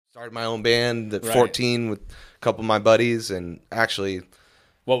Started my own band at 14 with a couple of my buddies, and actually,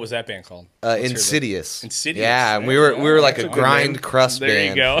 what was that band called? Insidious. Insidious. Yeah, and we were like a grind crust band. There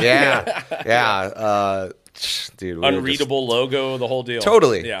you go. Yeah, yeah. Dude, unreadable logo, the whole deal.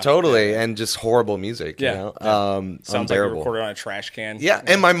 Totally, and just horrible music. You know? Sounds unbearable. like we recorded on a trash can. Yeah,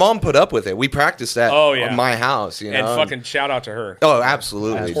 and my mom put up with it. We practiced at my house. You know, and fucking shout out to her. Oh,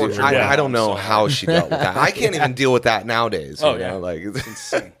 absolutely. Dude. I don't know how she dealt with that. I can't even deal with that nowadays. You know? Like it's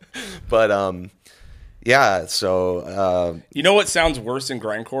insane. But yeah. So you know what sounds worse than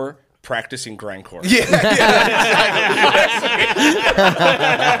grindcore? Practicing grindcore. Yeah,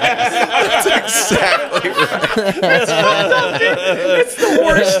 that's exactly right. It's the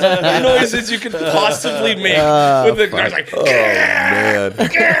worst noises you could possibly make with the guys like. Oh man!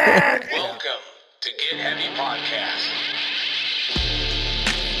 Welcome to Get Heavy Podcast.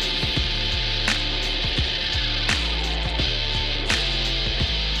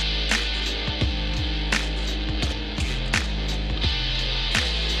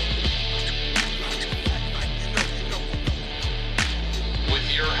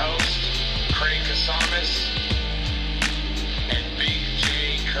 Your host, Craig Casamas and Big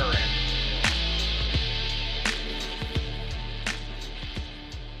J Curran.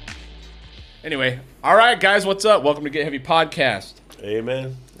 Anyway, all right, guys, what's up? Welcome to Get Heavy Podcast.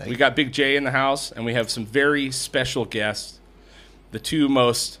 Amen. We got Big J in the house, and we have some very special guests. The two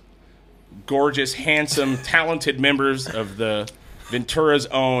most gorgeous, handsome, talented members of the Ventura's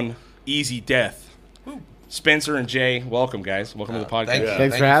own Easy Death. Spencer and Jay, welcome, guys. Welcome to the podcast.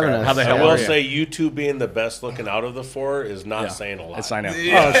 Thanks for having us. How the hell I will are you? say you two being the best looking out of the four is not saying a lot. It's, I know.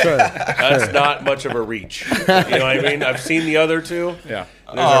 Oh, sure. That's not much of a reach. You know what I mean? I've seen the other two. Yeah.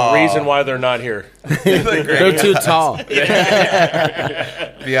 There's a reason why they're not here. They're too tall. Be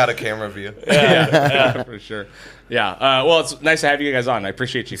out of camera view. Yeah, for sure. Yeah. Well, it's nice to have you guys on. I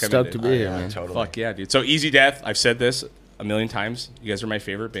appreciate you coming. Stoked to be here, man. Totally. Fuck yeah, dude. So Easy Death, I've said this a million times. You guys are my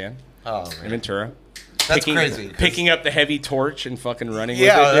favorite band Oh in man, Ventura. that's crazy. 'Cause- Picking up the heavy torch and fucking running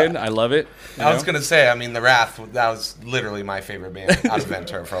Yeah, with it, dude. I love it. I was gonna say, I mean, the Wrath. That was literally my favorite band out of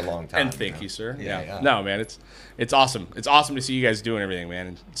Ventura for a long time. And thank you, sir. Yeah. No, man, it's awesome. It's awesome to see you guys doing everything,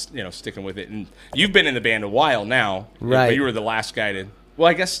 man, and sticking with it. And you've been in the band a while now, Right? But you were the last guy to. Well,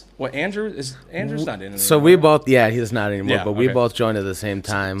 I guess Andrew's not in. So we both, he's not anymore, Yeah, but we okay. both joined at the same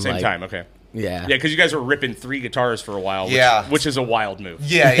time. Same time, okay. Yeah. Yeah, because you guys were ripping 3 guitars for a while, which is a wild move.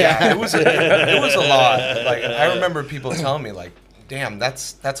 Yeah. It was a lot. Like I remember people telling me, like, "Damn,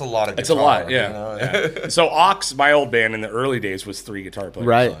 that's a lot of guitar." It's a lot, you yeah. know? So Ox, my old band in the early days, was 3 guitar players.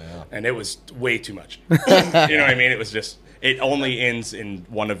 Right. And it was way too much. You know what I mean? It was just, it only ends in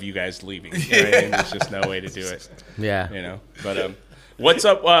one of you guys leaving. You know what I mean? There's just no way to do it. Yeah. You know? But what's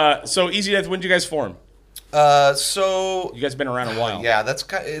up? So Easy Death, when did you guys form? So You guys been around a while. yeah, it's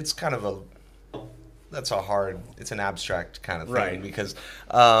kind of it's an abstract kind of thing, Right. because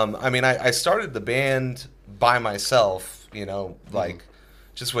I mean, I started the band by myself, you know, like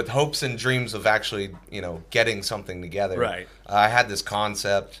just with hopes and dreams of actually, you know, getting something together. Right. I had this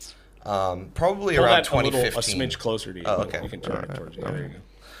concept probably Pull around that 2015. a smidge closer to you. Oh, okay. You can turn it towards you. There you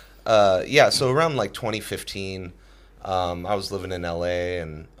go. Yeah, so around like 2015, I was living in LA,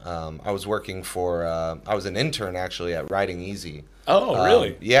 and I was working for I was an intern actually at Riding Easy. Oh,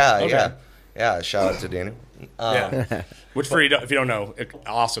 really? Yeah, Okay. yeah. Shout out to Daniel. Yeah. Which, for you, if you don't know,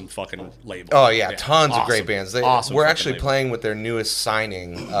 awesome fucking label. Oh yeah, tons of great Awesome. bands. Awesome We're fucking actually label. playing with their newest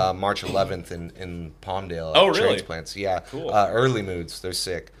signing March 11th in Palmdale. Oh, really? Transplants. Yeah. Cool. Early Moods. They're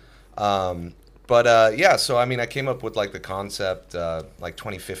sick. But yeah, so I mean, I came up with like the concept like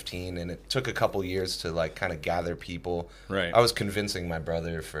 2015, and it took a couple years to like kind of gather people. Right. I was convincing my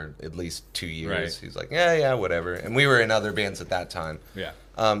brother for at least 2 years. Right. He's like, yeah, whatever. And we were in other bands at that time. Yeah.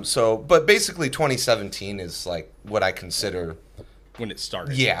 But basically 2017 is like what I consider, When it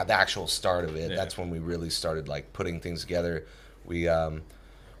started. yeah, the actual start of it. Yeah. That's when we really started like putting things together. We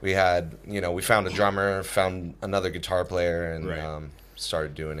had, you know, we found a drummer, found another guitar player, and Right.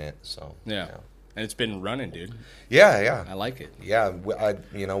 started doing it. So Yeah. And it's been running, dude. yeah. I like it. Yeah,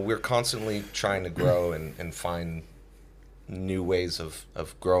 we're constantly trying to grow and find new ways of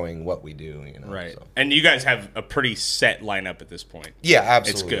growing what we do. You know, Right. So. And you guys have a pretty set lineup at this point. Yeah, It's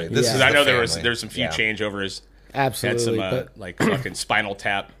absolutely. good. This Yeah. is I the know family. there's some few Yeah. changeovers. Absolutely. Had some but like fucking Spinal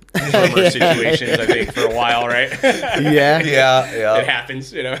Tap drummer situations, I think, for a while, right? yeah. Yeah. It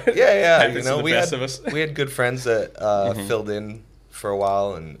happens, you know. Yeah. Happens You to know, the we best had of us. we had good friends that filled in for a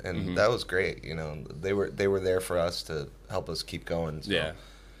while, and that was great. You know, they were there for us to help us keep going. So.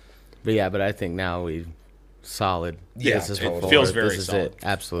 Yeah. But I think now we solid. Yeah, This is it what feels forward. very This is solid. it.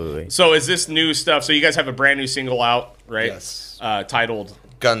 Absolutely. So is this new stuff? So you guys have a brand new single out, right? Yes. Titled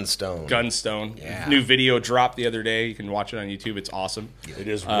Gunstone. Gunstone. Yeah. New video dropped the other day. You can watch it on YouTube. It's awesome. It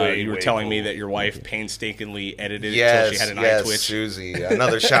is You were way telling me cool. that your wife painstakingly edited it Yes, until she had an eye yes, twitch. Susie.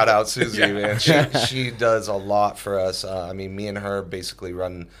 Another shout out, Susie, man. She does a lot for us. I mean, me and her basically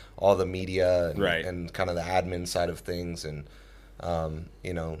run all the media and, Right. and kind of the admin side of things. And,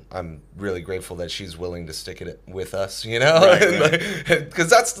 you know, I'm really grateful that she's willing to stick it with us, you know? Right, Because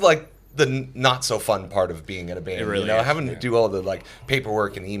that's like the not so fun part of being in a band, It really you know? is, Having yeah. to do all the like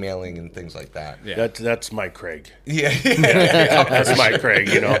paperwork and emailing and things like that. Yeah. That's my Craig. Yeah. That's my Craig.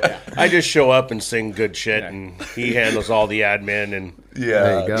 You know, I just show up and sing good shit, Yeah. and he handles all the admin and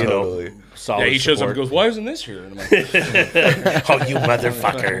Yeah, you go. you know, totally. solid Yeah, he shows up and support. goes, "Why isn't this here?" And I'm like, "Oh, you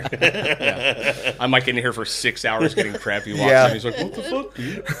motherfucker!" I'm like in here for 6 hours getting prep. He walks Yeah. in, he's like, "What the fuck,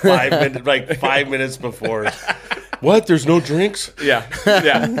 dude?" 5 minutes before. What? There's no drinks? Yeah,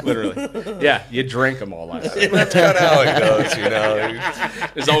 literally. Yeah, you drink them all last night. That's kind of how it goes, you know?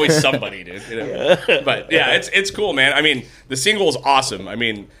 There's always somebody, dude. You know? But yeah, it's cool, man. I mean, the single is awesome. I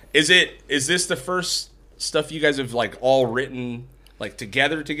mean, is this the first stuff you guys have like all written like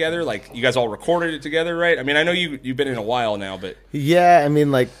together? Like you guys all recorded it together, right? I mean, I know you've been in a while now, but Yeah, I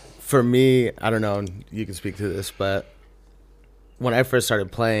mean, like, for me, I don't know, you can speak to this, but when I first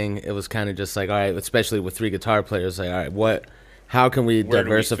started playing, it was kind of just like, all right, especially with 3 guitar players, like, all right, how can we Where do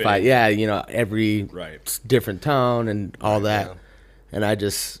we diversify? fit in? Yeah, you know, every Right. different tone and all that. yeah. And I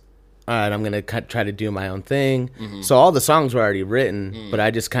just, all right, I'm going to try to do my own thing. Mm-hmm. So all the songs were already written, but I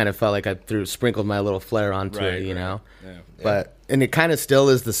just kind of felt like I sprinkled my little flair onto Right, it, you right. know? Yeah. But, and it kind of still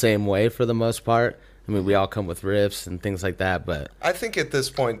is the same way for the most part. I mean, we all come with riffs and things like that, but I think at this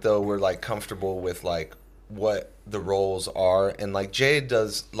point though we're like comfortable with like what the roles are, and like Jay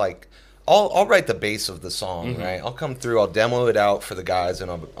does like I'll write the bass of the song, Mm-hmm. right? I'll come through, I'll demo it out for the guys,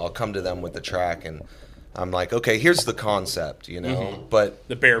 and I'll come to them with the track, and I'm like, okay, here's the concept, you know. Mm-hmm. But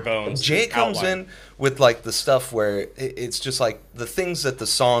the bare bones. Jay comes outline. in with like the stuff where it's just like the things that the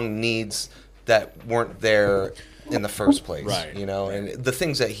song needs that weren't there in the first place, Right. you know, and the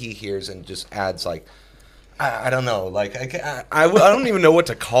things that he hears and just adds like. I don't know, like I don't even know what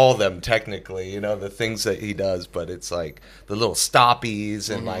to call them technically, you know, the things that he does, but it's like the little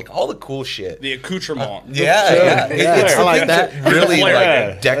stoppies and like all the cool shit. The accoutrement. Yeah. It's I the like things that. really Flair. like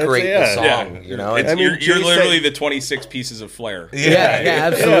Yeah. decorate That's- the yeah. song, you know. It's, And- you're Jay literally said- the 26 pieces of flair.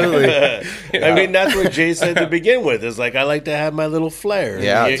 yeah, absolutely. I mean, that's what Jay said to begin with. Is like, I like to have my little flair.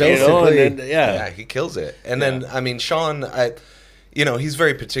 Yeah, you know, and then, yeah, he kills it. And then I mean, Sean, you know, he's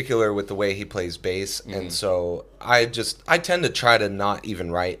very particular with the way he plays bass, and so I tend to try to not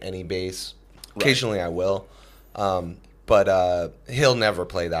even write any bass. Occasionally, I will, but he'll never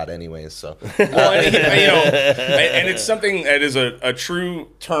play that anyways. So Well, and, you know, and it's something that is a true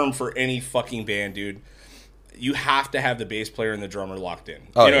term for any fucking band, dude. You have to have the bass player and the drummer locked in.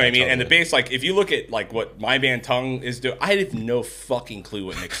 Oh, you know yeah, what I mean? And the totally. bass, like, if you look at like what my band Tongue is doing, I have no fucking clue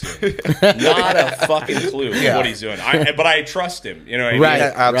what Nick's doing. Not a fucking clue Yeah. what he's doing. But I trust him. You know what I Right, mean?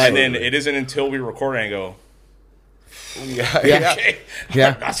 Yeah, absolutely. And then it isn't until we record and I go, Yeah. okay,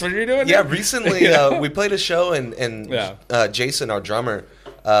 Yeah. that's what you're doing. Yeah, dude? recently we played a show and Yeah. Jason, our drummer,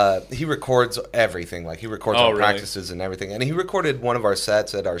 he records everything. Like he records Oh, our really? practices and everything. And he recorded one of our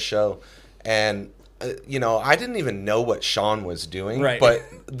sets at our show. And you know, I didn't even know what Sean was doing. Right. But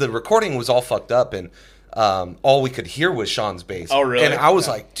the recording was all fucked up, and all we could hear was Sean's bass. Oh, really? And I was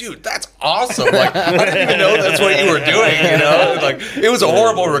like, dude, that's awesome. Like, I didn't even know that's what you were doing, you know? Like, it was a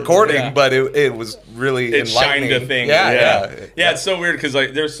horrible recording, Yeah. but it was really It shined enlightening. a thing. Yeah. Yeah, it's so weird because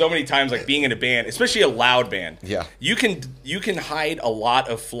like there's so many times like being in a band, especially a loud band. Yeah. you can hide a lot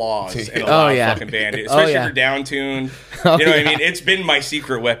of flaws in a Oh, loud yeah. fucking band, Oh, especially yeah. if you're down tuned. Oh, you know what I yeah. mean? It's been my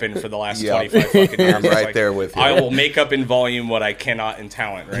secret weapon for the last Yeah. 25 fucking years. I'm It's right like, there with you. I will make up in volume what I cannot in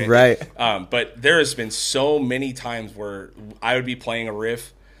talent. Right. Right. But there has been so many times where I would be playing a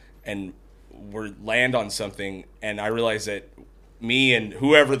riff and we'd land on something, and I realize that me and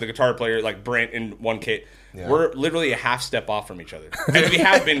whoever the guitar player, like Brent in 1K, we're literally a half step off from each other. And we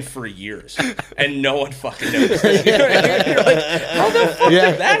have been for years. And no one fucking knows. You know what I mean? You're like, how the fuck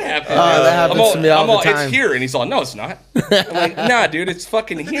Yeah. did that happen? Oh, that happens to me all the time. It's here. And he's all, no, it's not. I'm like, nah, dude, it's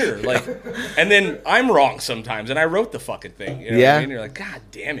fucking here. Like, and then I'm wrong sometimes, and I wrote the fucking thing. You know what Yeah. I mean? You're like, God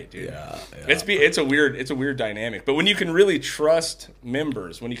damn it, dude. It's a weird dynamic. But when you can really trust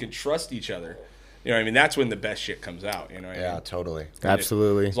members, when you can trust each other, you know what I mean? That's when the best shit comes out. You know what I Yeah, mean? totally.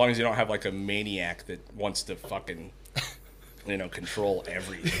 Absolutely. As long as you don't have like a maniac that wants to fucking, control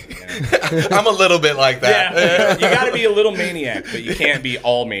everything. You know? I'm a little bit like that. Yeah, you got to be a little maniac, but you can't be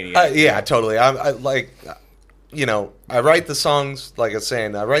all maniac. Yeah, totally. I like you know, I write the songs, like I was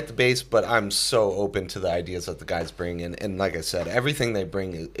saying, I write the bass, but I'm so open to the ideas that the guys bring in. And like I said, everything they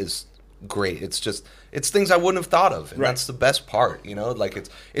bring is great. It's just, it's things I wouldn't have thought of. And that's the best part, you know? Like,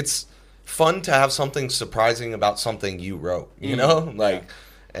 it's fun to have something surprising about something you wrote, you know? Like,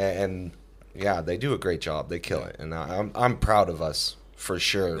 and yeah, they do a great job. They kill it. And I'm proud of us for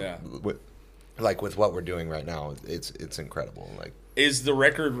sure. Yeah. With what we're doing right now, it's incredible. Like, is the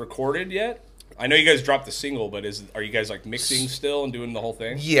record recorded yet? I know you guys dropped the single, but are you guys like mixing still and doing the whole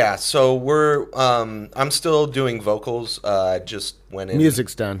thing? yeah, so we're I'm still doing vocals. I just went in.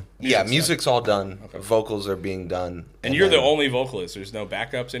 Music's done. Music's all done. Okay. Vocals are being done. And you're the only vocalist. There's no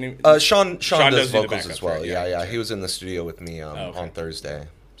backups any. Sean does do the vocals backups, as well. right? Yeah. He was in the studio with me on Thursday.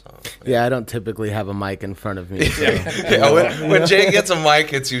 So, Yeah, I don't typically have a mic in front of me. So. when Jay gets a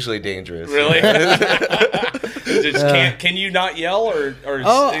mic, it's usually dangerous. Really? Can you not yell or?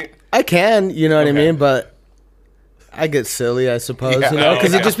 Oh, I can, you know what I mean, but I get silly, I suppose, you know,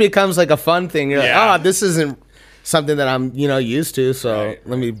 because it just becomes like a fun thing. You're like, this isn't something that I'm, used to, so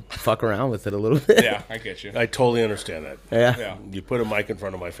let me fuck around with it a little bit. Yeah, I get you. I totally understand that. Yeah. You put a mic in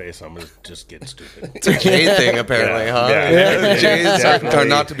front of my face, I'm going to just get stupid. It's a Jay thing, apparently, huh? Yeah. Jays are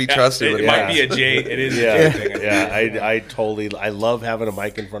not to be trusted. It might be a Jay. It is a Jay thing. I love having a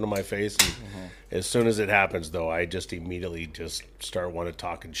mic in front of my face. And as soon as it happens, though, I just immediately just start wanting to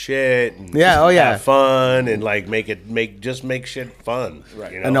talking shit and have fun and like make shit fun.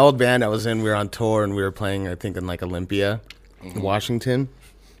 Right. You know? An old band I was in, we were on tour and we were playing, I think, in like Olympia, Washington,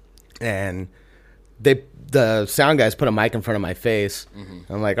 and the sound guys put a mic in front of my face.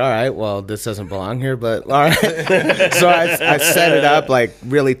 I'm like, all right, well, this doesn't belong here, but all right. So I set it up like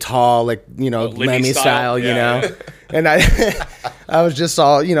really tall, like Lemmy style, you know. And I was just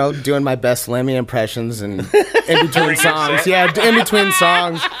all, doing my best Lemmy impressions and in between songs. Yeah, in between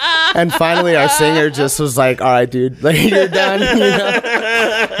songs. And finally our singer just was like, all right, dude, like, you're done.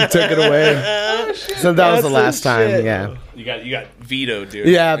 He took it away. So that was the last time, yeah. You got vetoed, dude.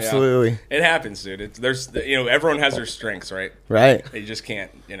 Yeah, absolutely. Yeah. It happens, dude. There's everyone has their strengths, right? Right. You just can't,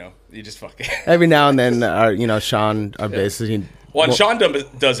 you just fuck it. Every now and then, Sean, our bassist, Sean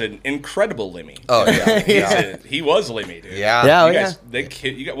does an incredible Lemmy. Oh yeah, he was Lemmy, dude. Yeah, you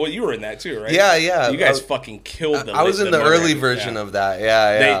guys, you were in that too, right? Yeah. You guys fucking killed the. I was in the early version of that.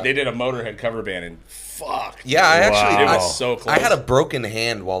 Yeah. They did a Motorhead cover band and fuck. Yeah, it was so close. I had a broken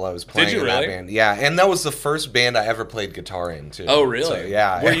hand while I was playing. Did you in really? that band. Yeah, and that was the first band I ever played guitar in too. Oh really? So,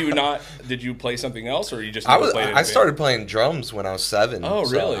 yeah. Were you not? Did you play something else, or you just? I started playing drums when I was 7. Oh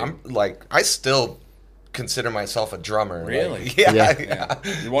really? So I'm like, I still consider myself a drummer. Really? Like, yeah.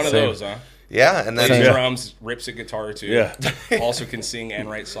 You're one of those, huh? Yeah, and then plays drums, rips a guitar too. Yeah. Also can sing and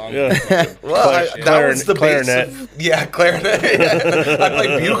write songs. Yeah. That was the clarinet. Clarinet. I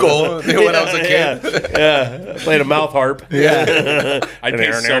played bugle when I was a kid. Yeah. Played a mouth harp. Yeah. I'd pay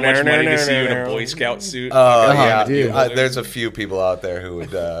so much money to see you in a Boy Scout suit. Yeah, dude. There's a few people out there who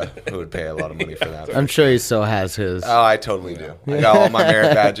would pay a lot of money for that. I'm sure he still has his. Oh, I totally do. I got all my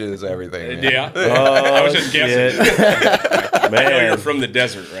merit badges, everything. Yeah. I was just guessing. Man. I know you're from the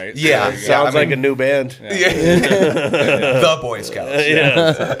desert, right? Yeah. Sounds like a new band. The Boy Scouts.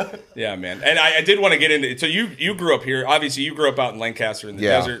 Yeah, man. And I did want to get into. So you grew up here. Obviously, you grew up out in Lancaster in the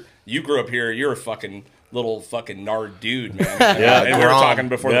desert. You grew up here. You're a fucking little fucking nard dude, man. And we were talking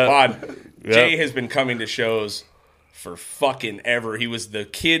before the pod. Jay has been coming to shows for fucking ever. He was the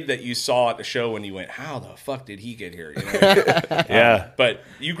kid that you saw at the show when you went, how the fuck did he get here? Yeah. But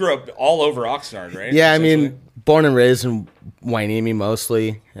you grew up all over Oxnard, right? Yeah, I mean, born and raised in Hueneme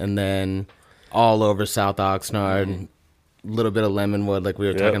mostly, and then all over South Oxnard, a little bit of Lemonwood, like we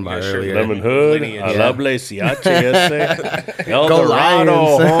were talking about earlier. Lemonwood, Alable, Siache, El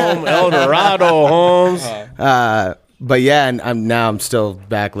Dorado Homes. But yeah, and I'm still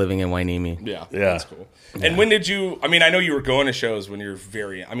back living in Hueneme. Yeah, that's cool. And when did you, I mean, I know you were going to shows when you were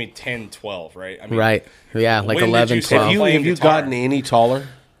 10, 12, right? I mean, Right. Yeah, like 11, 12. Have you gotten any taller?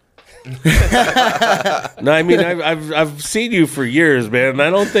 No, I mean, I've seen you for years, man, and I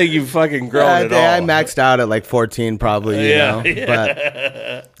don't think you've fucking grown at all. I maxed out at like 14 probably, you know.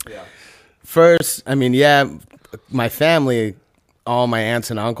 But first, I mean, my family, all my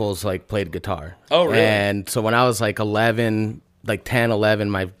aunts and uncles like played guitar. Oh, really? And so when I was like 11, like 10, 11,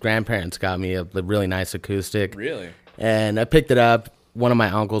 my grandparents got me a really nice acoustic. Really? And I picked it up. One of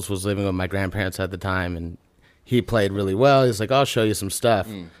my uncles was living with my grandparents at the time, and he played really well. He was like, I'll show you some stuff.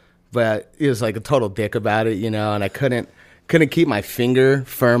 But he was like a total dick about it, you know, and I couldn't keep my finger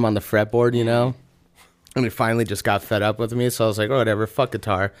firm on the fretboard, you know. And he finally just got fed up with me, so I was like, oh, whatever, fuck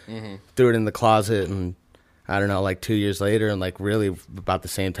guitar. Threw it in the closet, and I don't know, like 2 years later, and like really about the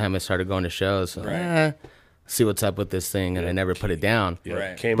same time I started going to shows. So, see what's up with this thing, and I never put it down. Yeah,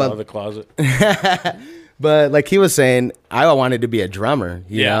 Right. came out of the closet. But like he was saying, I wanted to be a drummer,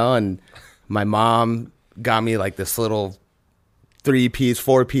 you Yeah. know, and my mom got me like this little 3-piece,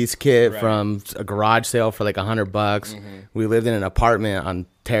 4-piece kit Right. from a garage sale for like $100. We lived in an apartment on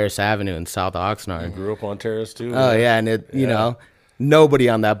Terrace Avenue in South Oxnard. Grew up on Terrace too. Oh yeah, and it, you know, nobody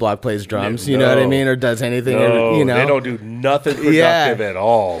on that block plays drums, you know what I No. mean, or does anything, No, or, you know. they don't do nothing productive at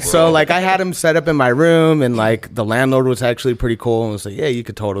all. Bro. So like I had him set up in my room, and like the landlord was actually pretty cool and was like, yeah, you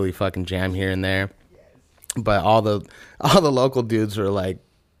could totally fucking jam here and there. But all the local dudes were like,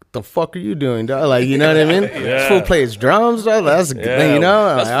 the fuck are you doing, dog? Like, you know what I mean? This fool plays drums, dog. That's a good thing, you know?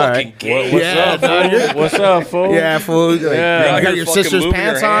 I'm That's like, all fucking right. gay. What's Yeah, up, fool? What's up, fool? Yeah, fool. Like, Yeah. you got You're your fucking sister's moving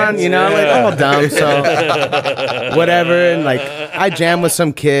pants your on, hands. you know, like Yeah. all dumb. So whatever. And like I jam with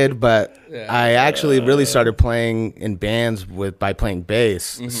some kid, but I actually really started playing in bands by playing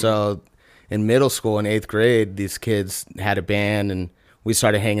bass. So in middle school in 8th grade, these kids had a band, and we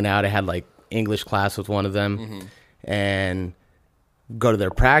started hanging out. I had like English class with one of them, and go to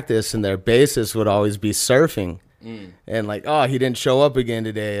their practice, and their bassist would always be surfing. And like, oh, he didn't show up again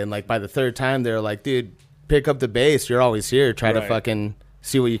today. And like by the third time, they're like, dude, pick up the bass. You're always here. Try to Right. fucking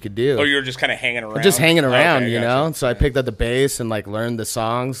see what you could do. Oh, you were just kind of hanging around? Just hanging around, Okay, you gotcha. know? So I picked up the bass and like learned the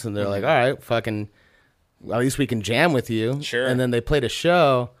songs, and they're like, all right, fucking, at least we can jam with you. Sure. And then they played a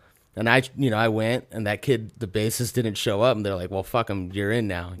show, and I went, and that kid, the bassist, didn't show up, and they're like, well, fuck him, you're in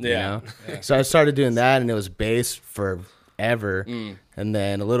now, you Yeah. know? So I started doing that, and it was bass forever, and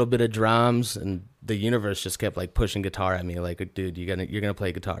then a little bit of drums, and the universe just kept like pushing guitar at me, like, dude, you're gonna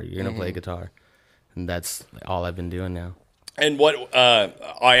play guitar, you're gonna play guitar, and that's all I've been doing now. And what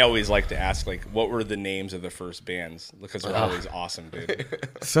I always like to ask, like, what were the names of the first bands? Because they're always awesome, dude.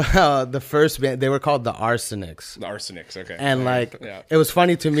 So the first band, they were called the Arsenics. The Arsenics, okay. And like, Yeah. it was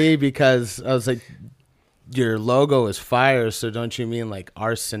funny to me because I was like, your logo is fire, so don't you mean like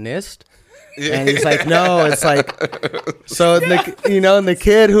arsonist? And he's like, no, it's like, so and the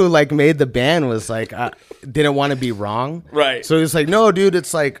kid who like made the band was like, didn't want to be wrong, Right. So he's like, no, dude,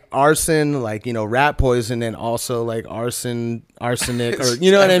 it's like arson, like, you know, rat poison, and also like arsenic, or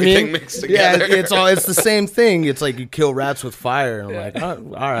you know what I everything mean? mixed Yeah, together. it's the same thing. It's like you kill rats with fire, and I'm like,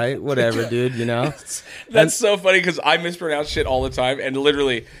 oh, all right, whatever, dude, you know. That's so funny because I mispronounce shit all the time, and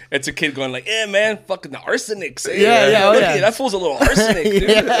literally, it's a kid going like, "Yeah, man, fucking the Arsenics." Eh? Yeah, oh, Look yeah. at you, that fool's a little arsenic, dude.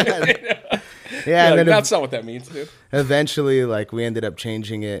 Yeah, and Like, then that's not what that means, dude. eventually, like, we ended up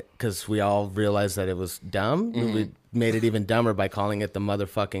changing it because we all realized that it was dumb. Mm-hmm. We made it even dumber by calling it the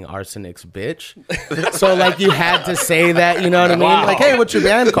motherfucking Arsenics, bitch. So like, you had to say that, you know what I mean? Wow. Like, hey, what's your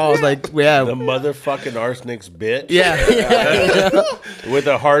band called? Like, yeah, The motherfucking Arsenics bitch. yeah. With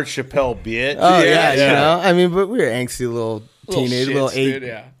a hard Chappelle bitch. Oh yeah, you know. I mean, but we were angsty little teenage, little shits, 8. dude,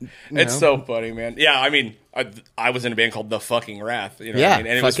 yeah. It's so funny, man. Yeah, I mean, I was in a band called The Fucking Wrath. You know Yeah, what I mean?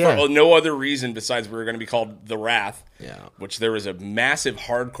 And it was fuck for yeah. no other reason besides we were going to be called The Wrath. Yeah. Which there was a massive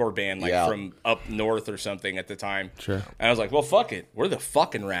hardcore band like Yeah. from up north or something at the time. Sure. And I was like, well, fuck it. We're The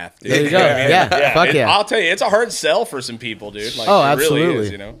Fucking Wrath, dude. There you go. Yeah, fuck And yeah. I'll tell you, it's a hard sell for some people, dude. Like, Oh, it really absolutely.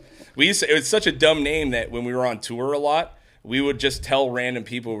 is, you know? It was such a dumb name that when we were on tour a lot, we would just tell random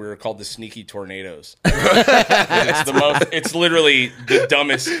people we were called the Sneaky Tornadoes. It's literally the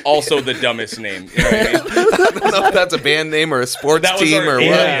dumbest, also the dumbest name. You know what I mean? I don't know if that's a band name or a sports That was team our or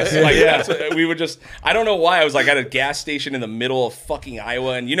alias. what. Like, yeah, so we would just, I don't know why, I was like at a gas station in the middle of fucking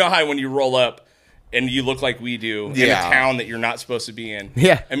Iowa, and you know how when you roll up and you look like we do in a Yeah. town that you're not supposed to be in,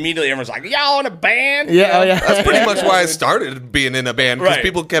 Yeah. immediately everyone's like, y'all in a band? Yeah, You know? oh, yeah. That's pretty much why I started being in a band, because Right.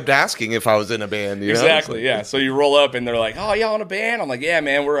 people kept asking if I was in a band. You know? Exactly, yeah. So you roll up and they're like, "Oh, y'all in a band?" I'm like, "Yeah,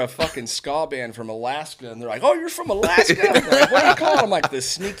 man, we're a fucking ska band from Alaska." And they're like, "Oh, you're from Alaska?" I'm like, "What do you call it?" I'm like, "The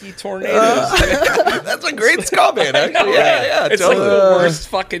Sneaky Tornadoes." That's a great ska band, actually. No, yeah, it's totally. like the worst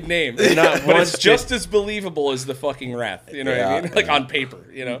fucking name. Not But once it's just as believable as the fucking Wrath. You know what I Yeah. mean? Like on paper,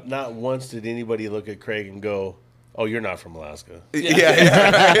 you know. Not once did anybody look at Craig and go, "Oh, you're not from Alaska."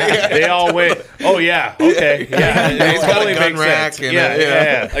 yeah. They all went, "Oh yeah, okay, yeah." It He's got a totally gun makes rack sense. and Yeah,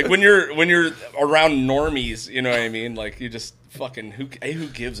 yeah. Like when you're around normies, you know what I mean? Like you just fucking who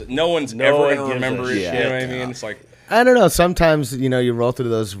gives it? No one's No ever one gonna gives a remember it. shit. You know what I Yeah. mean? It's like. I don't know. Sometimes, you know, you roll through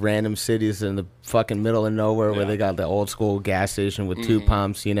those random cities in the fucking middle of nowhere where they got the old school gas station with 2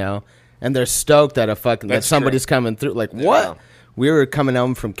 pumps, you know, and they're stoked that that That's somebody's true. coming through. Like, what? We were coming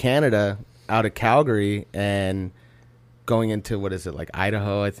home from Canada, out of Calgary, and going into, what is it, like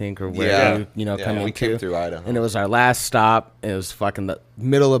Idaho, I think, or where Yeah. you know, Yeah, coming we to. came through Idaho. And it was our last stop. It was fucking the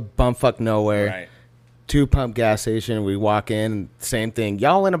middle of bumfuck nowhere. Right. 2-pump gas station. We walk in, same thing.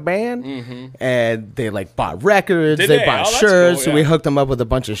 Y'all in a band? And they like bought records. They bought shirts. Cool, So we hooked them up with a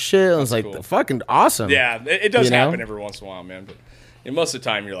bunch of shit. It was like fucking awesome. Yeah, it does happen every once in a while, man. But most of the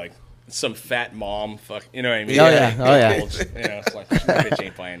time, you're like some fat mom. Fuck, you know what I mean? Oh yeah. You know, it's like that bitch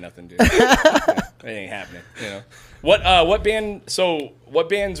ain't playing nothing, dude. It ain't happening. You know. What band? So what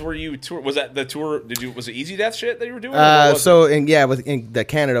bands were you tour? Was that the tour? Was it Easy Death shit that you were doing? With the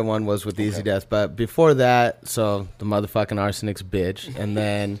Canada one was with Easy Death, but before that, so the motherfucking Arsenic's bitch, and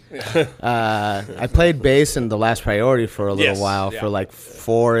then I played bass in the Last Priority for a little while for like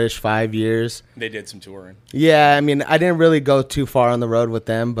 5 years. They did some touring. Yeah, I mean, I didn't really go too far on the road with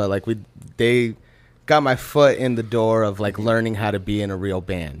them, but like they got my foot in the door of like learning how to be in a real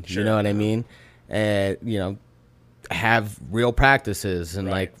band. Sure. You know what I mean? And have real practices and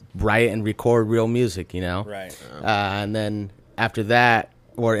like write and record real music, Right. And then after that,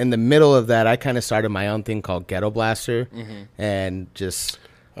 or in the middle of that, I kind of started my own thing called Ghetto Blaster, and just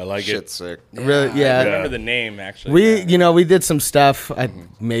I like Shit's it. sick. Really, I remember the name actually. We did some stuff,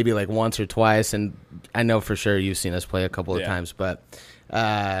 maybe like once or twice, and I know for sure you've seen us play a couple of times, but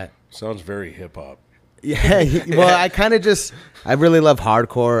sounds very hip hop. Yeah, well, I really love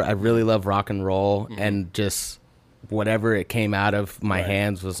hardcore. I really love rock and roll, and just whatever it came out of my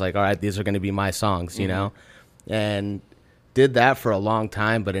hands was like, all right, these are going to be my songs, and did that for a long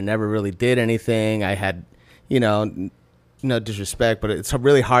time, but it never really did anything. I had, no disrespect, but it's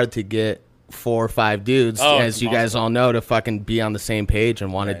really hard to get 4 or 5 dudes, as you guys all know, to fucking be on the same page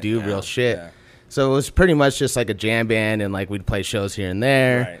and want to do real shit. Yeah. So it was pretty much just like a jam band, and like we'd play shows here and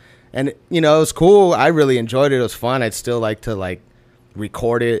there. Right. And, it was cool. I really enjoyed it. It was fun. I'd still like to, like,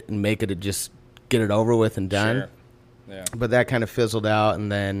 record it and make it just get it over with and done. Sure. Yeah. But that kind of fizzled out. And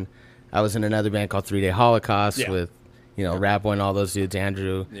then I was in another band called 3 Day Holocaust with, Rap Boy and all those dudes,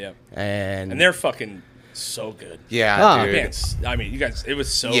 Andrew. Yeah. And they're fucking so good. Yeah, dude. Bands, I mean, you guys, it was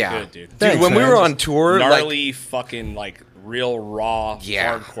so good, dude. Thanks, dude, when we were on tour, gnarly fucking, like, real raw,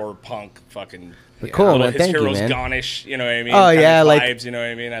 hardcore punk fucking... Cool, man. His Thank Heroes you, man. Gone-ish, you know what I mean? Oh, yeah, vibes, like... you know what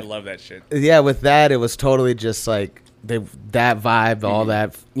I mean? I love that shit. Yeah, with that, it was totally just, like, that vibe, all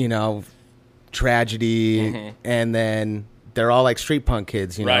that, tragedy, and then they're all, like, street punk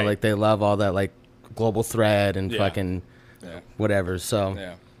kids, like, they love all that, like, Global Thread and fucking whatever.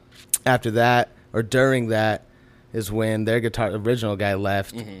 So, after that, or during that, is when their original guy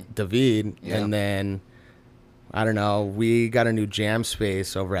left, David, and then, I don't know, we got a new jam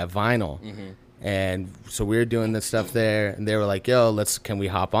space over at Vinyl. And so we were doing this stuff there, and they were like, yo, can we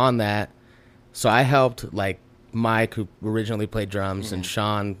hop on that? So I helped, like, Mike, who originally played drums, and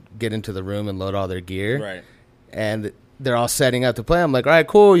Sean get into the room and load all their gear. Right. And they're all setting up to play. I'm like, all right,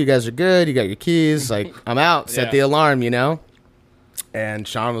 cool, you guys are good, you got your keys. Like, I'm out, set the alarm, And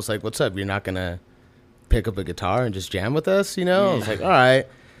Sean was like, what's up? You're not going to pick up a guitar and just jam with us, I was like, all right.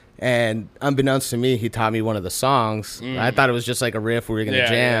 And unbeknownst to me, he taught me one of the songs. I thought it was just like a riff we were going to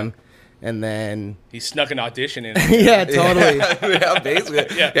jam. Yeah. And then... He snuck an audition in. Yeah, totally. Yeah,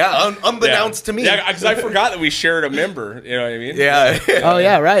 basically. Yeah, unbeknownst to me. Yeah, because I forgot that we shared a member, you know what I mean? Yeah. Oh,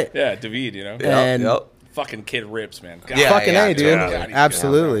 yeah, right. Yeah, David, And fucking kid rips, man. God. Fucking A, dude. Totally.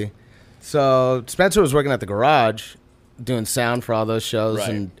 Absolutely. So Spencer was working at the garage doing sound for all those shows,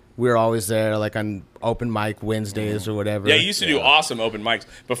 and we were always there, like on open mic Wednesdays or whatever. Yeah, you used to do awesome open mics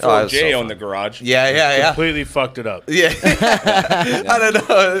before Jay owned the garage. Yeah. Completely fucked it up. Yeah. I don't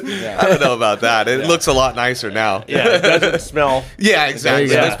know. I don't know about that. It looks a lot nicer now. Yeah, it doesn't smell. Yeah, exactly.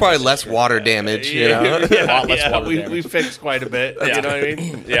 There's probably less water damage. A lot less water damage. We fixed quite a bit. You know what I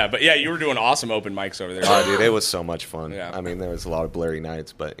mean? Yeah, but you were doing awesome open mics over there. Oh, dude, it was so much fun. Yeah. I mean, there was a lot of blurry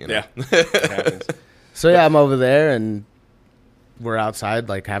nights, but Yeah, it happens. So I'm over there, and we're outside,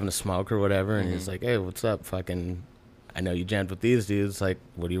 like, having a smoke or whatever, and he's like, hey, what's up, fucking, I know you jammed with these dudes, like,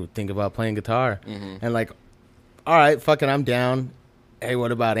 what do you think about playing guitar? And, like, all right, fucking, I'm down. Hey,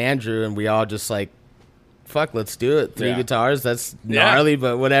 what about Andrew? And we all just, like, fuck, let's do it. 3 guitars, that's gnarly,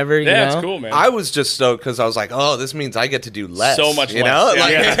 but whatever, you know? It's cool, man. I was just stoked because I was like, oh, this means I get to do less. So much you less. know?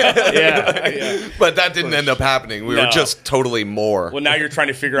 Yeah. But that didn't end up happening. We were just totally more. Well, now you're trying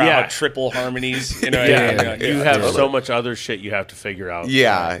to figure out how triple harmonies, you have so much other shit you have to figure out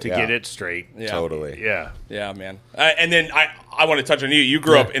to get it straight. Totally. Yeah, man. And then I want to touch on you. You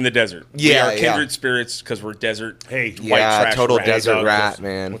grew up in the desert. We are kindred spirits because we're desert. Hey, white trash total rat. desert rat,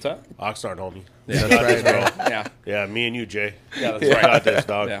 man. What's that? Oxnard, homie. Yeah, that's right, Yeah. Yeah, me and you, Jay. Yeah, that's right. Got this,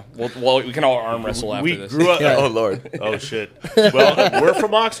 dog. Yeah. Well, we can all arm wrestle after this. Grew up. Oh, Lord. Oh, shit. Well, we're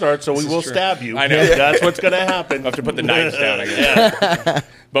from Oxnard, so we will stab you. I know. That's what's going to happen. I have to put the knives down, I guess.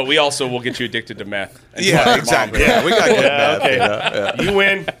 But we also will get you addicted to meth. Yeah, exactly. Yeah, we got good meth. Okay. Yeah. You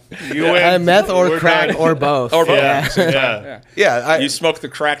win. You win. Meth or We're crack done. or both. Or both. Yeah. Yeah, You smoke the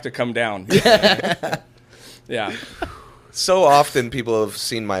crack to come down. Yeah. so often people have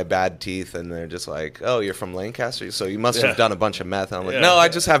seen my bad teeth and they're just like, "Oh, you're from Lancaster, so you must have done a bunch of meth." And I'm like, "No, I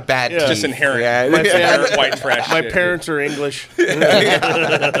just have bad teeth." Just inherent. Yeah. Inherent white trash. My shit. parents are English.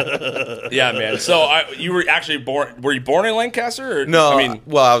 Yeah, man. So you were actually born. Were you born in Lancaster? Or, No, I mean,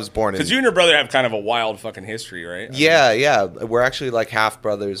 well, I was born in. because you and your brother have kind of a wild fucking history, right? Yeah, we're actually like half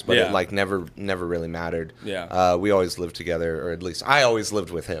brothers, but Yeah. it like never really mattered. Yeah. We always lived together, or at least I always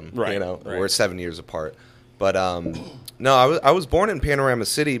lived with him. Right, You know, right. we're 7 years apart. But no, I was born in Panorama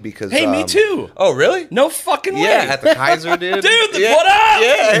City because. Hey, me too. Oh, really? No fucking way. Yeah, at the Kaiser, dude. Dude, Yeah. what up?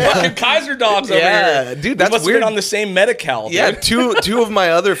 Yeah. Fucking Kaiser dogs over Yeah, here. dude, that's we must weird. have been on the same Medi-Cal. Yeah, dude. two of my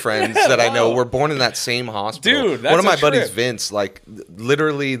other friends that I know Wow. were born in that same hospital. Dude, that's one of my a buddies, trip. Vince, like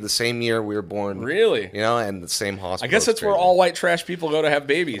literally the same year we were born. Really? You know, and the same hospital. I guess that's where all white trash people go to have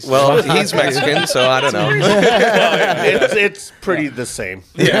babies. Well, he's Mexican, so I don't know. It's pretty the same.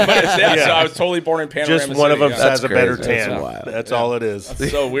 yeah, but so I was totally born in Panorama Just one of City, them yeah. has a better crazy. That's tan. wild. That's all it is.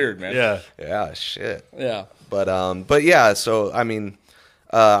 It's so weird, man. Yeah. Yeah, shit. Yeah. But yeah. So I mean,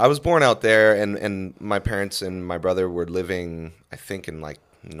 I was born out there, and my parents and my brother were living, I think, in like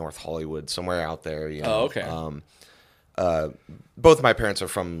North Hollywood, somewhere out there. You know? Oh, okay. Both my parents are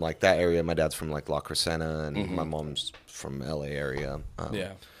from like that area. My dad's from like La Crescenta, and my mom's from LA area.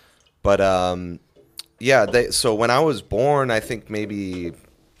 Yeah. But yeah. So when I was born, I think maybe a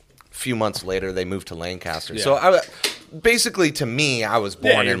few months later they moved to Lancaster. Yeah. So basically, to me, I was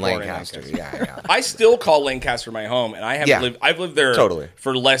born you're in born in Lancaster. Lancaster. Yeah. I still call Lancaster my home, and I have Yeah. lived. I've lived there Totally.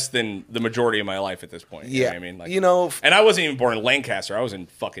 for less than the majority of my life at this point. You know what I mean, You know, and I wasn't even born in Lancaster. I was in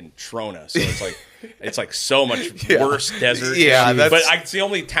fucking Trona, so it's like so much worse desert. Yeah, but that's- it's the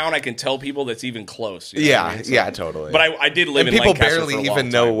only town I can tell people that's even close. You know what I yeah, mean? So- yeah, totally. But I did live and in people Lancaster barely for a even long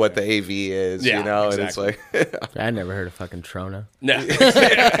know time. what the AV is, Yeah, you know, exactly. and it's like, I never heard of fucking Trona. No,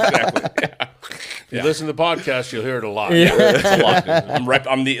 exactly. You listen to the podcast, you'll hear it a lot. It's a lot, dude.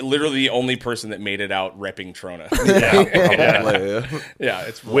 I'm literally the only person that made it out repping Trona. Yeah,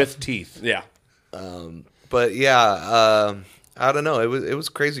 it's rough. With teeth. Yeah. but yeah, I don't know. It was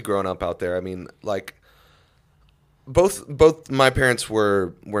crazy growing up out there. I mean, like both my parents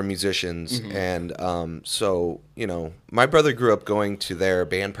were musicians, and so you know, my brother grew up going to their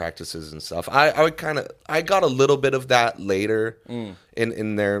band practices and stuff. I got a little bit of that later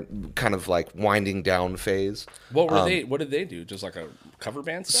in their kind of like winding down phase. What were they? What did they do? Just like a cover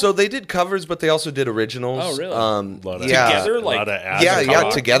band stuff? So they did covers, but they also did originals. Oh, really? Lot of- Together, a like lot of acid Yeah,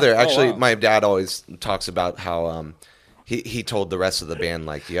 talk. together. Actually, wow. my dad always talks about how he told the rest of the band,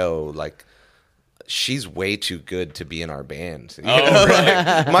 like, "Yo, like, she's way too good to be in our band." You know?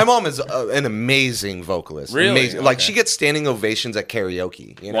 Like, my mom is an amazing vocalist. Really? Amazing. Like, Okay. she gets standing ovations at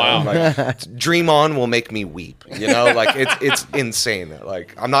karaoke. You know, Wow. like, "Dream On" will make me weep. You know, like it's insane.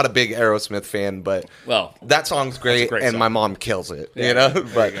 Like, I'm not a big Aerosmith fan, but Well, that song's great, great and song. my mom kills it. Yeah, You know, there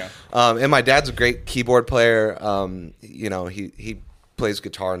but you go. and my dad's a great keyboard player. You know, he plays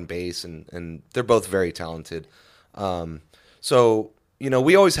guitar and bass, and they're both very talented. So you know,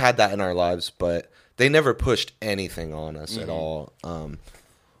 we always had that in our lives, but they never pushed anything on us at all.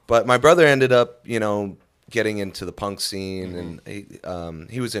 But my brother ended up, you know, getting into the punk scene, and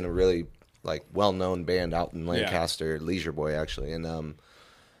he was in a really like well-known band out in Lancaster, Leisure Boy, actually, and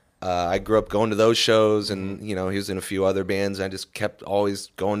I grew up going to those shows, and you know, he was in a few other bands. I just kept always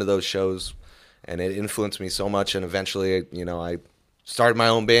going to those shows, and it influenced me so much. And eventually, you know, I started my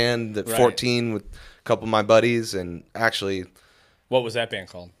own band at Right. 14 with a couple of my buddies, and actually what was that band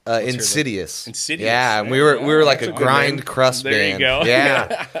called? Let's hear that. Insidious. Insidious. Yeah, and we Yeah, were like that's a a good grind name. crust There you band. go.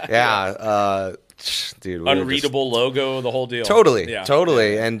 Yeah, yeah. Dude, we were just- Unreadable logo, the whole deal. Totally, Yeah.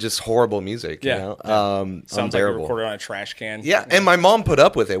 totally, and just horrible music. Yeah. You know, Sounds like unbearable. you recorded on a trash can. Yeah, and my mom put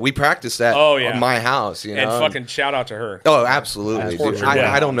up with it. We practiced that Oh, yeah. at my house. You know, And fucking shout out to her. oh, absolutely. Torture Dude.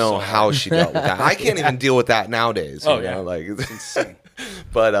 I don't know so how she dealt with that. I can't even deal with that nowadays. You Oh, know? yeah. Like, Insane.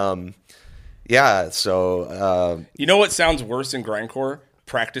 but yeah. So You know what sounds worse than grindcore?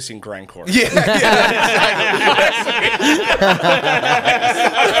 Practicing grindcore. yeah,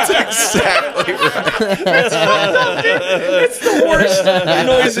 that's exactly right. It's the worst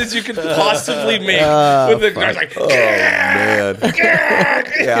noises you could possibly make. With the guys like, Man.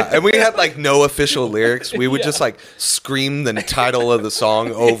 Yeah, and we had like no official lyrics. We would just like scream the title of the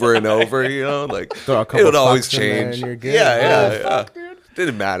song over and over. You know, like Throw a it couple would always fucks in there change. and you're good. Yeah.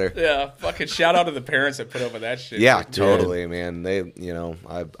 Didn't matter. yeah, fucking shout out to the parents that put up with that shit. Yeah, totally, man. They, you know,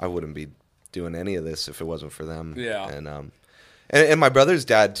 I wouldn't be doing any of this if it wasn't for them. Yeah. And my brother's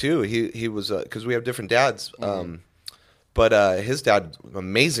dad too. He was because we have different dads. But his dad,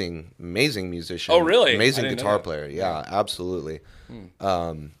 amazing musician. Oh, really? Amazing guitar player. Yeah, absolutely.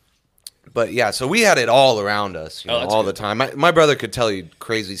 But yeah, so we had it all around us, all the time. My brother could tell you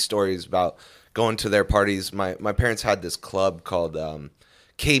crazy stories about going to their parties. My parents had this club called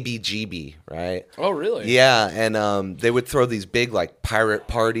KBGB, right? Oh, really? Yeah, and they would throw these big like pirate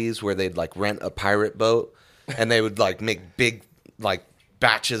parties where they'd like rent a pirate boat, and they would like make big like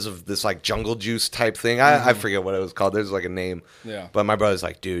batches of this like jungle juice type thing. I forget what it was called. There's like a name. Yeah. But my brother's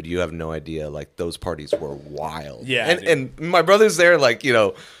like, dude, you have no idea. Like those parties were wild. Yeah. And my brother's there, like,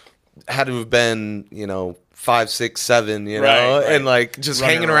 had to have been, 5, 6, 7, Right. and like just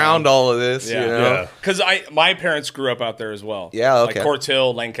Running hanging around all of this, Yeah. Because my parents grew up out there as well. Yeah, okay. Like Court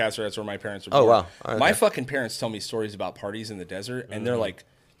Hill, Lancaster, that's where my parents were Oh, born. wow. Okay. My fucking parents tell me stories about parties in the desert, and they're like,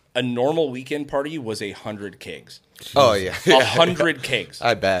 a normal weekend party was 100 kegs. Oh yeah. 100 kegs.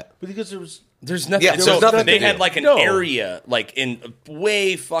 I bet. Because There's nothing. Yeah, so there's nothing they to had do. like an area, like in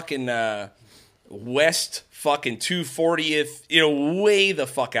way fucking west fucking 240th, way the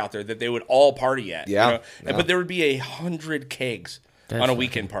fuck out there that they would all party at. Yeah. But there would be 100 kegs on a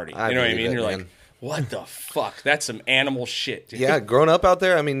weekend party. I You know what I believe mean? it, You're man. like, what the fuck? That's some animal shit, dude. Yeah, growing up out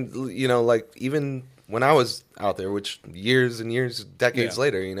there, I mean, like even when I was out there, which years and years, decades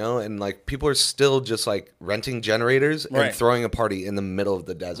later, and like people are still just like renting generators and throwing a party in the middle of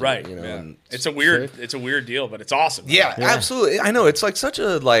the desert. Right. Yeah. And It's a weird deal, but it's awesome. yeah, absolutely. I know it's like such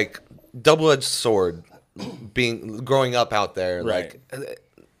a like double-edged sword growing up out there. Right. Like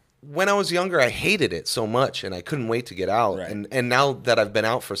when I was younger, I hated it so much and I couldn't wait to get out. Right. And now that I've been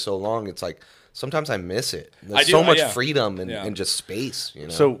out for so long, it's like sometimes I miss it. There's I do, so much yeah. freedom and just space.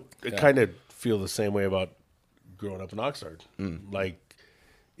 So I kind of feel the same way about growing up in Oxnard. Like,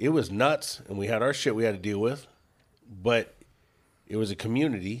 it was nuts, and we had our shit we had to deal with, but it was a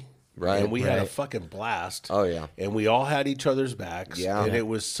community, Right, and we had a right. fucking blast. Oh, yeah. And we all had each other's backs, Yeah. and it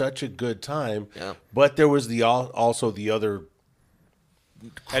was such a good time. Yeah. But there was also the other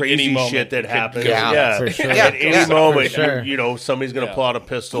At any crazy moment, shit that it could happened. go. Yeah, For sure. Yeah, At any yeah. moment, For sure. somebody's going to pull out a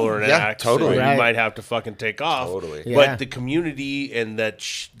pistol or an Yeah, axe. totally. And Right. you might have to fucking take off. Totally. Yeah. But the community and that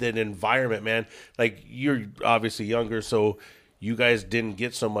environment, man, like you're obviously younger, so you guys didn't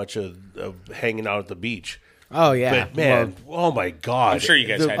get so much of hanging out at the beach. Oh yeah, But man, oh my god! I'm sure you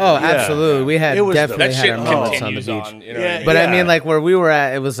guys had Oh, Yeah. absolutely. We had It was definitely That had shit our moments on the continues beach. on. You know Yeah. what I mean? But I mean, like where we were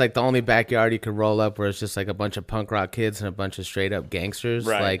at, it was like the only backyard you could roll up, where it's just like a bunch of punk rock kids and a bunch of straight up gangsters.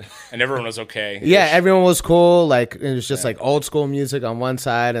 Right. Like, And everyone was okay. yeah, everyone was cool. Like it was just like old school music on one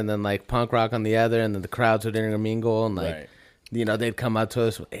side, and then like punk rock on the other, and then the crowds would intermingle, and like. Right. They'd come out to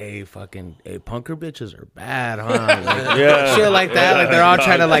us, hey, punker bitches are bad, huh? Like, Yeah. shit like that. Like they're all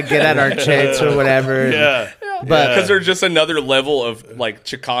trying to like get at our chicks or whatever. and- Yeah. But Because they're just another level of like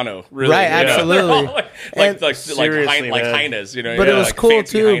Chicano, really. Right, you know? absolutely. like And- Seriously, like man. Heinas, you know. But it was like cool,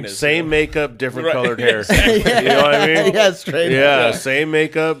 fancy too. Heinas. Same makeup, different Right. colored hair. You know what I mean? yeah, straight up. Yeah, same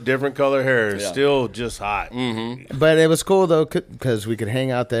makeup, different color hair. Yeah. Still just hot. But it was cool though, because we could hang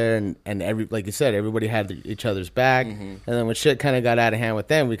out there, and like you said, everybody had each other's back. And then when shit kind of got out of hand with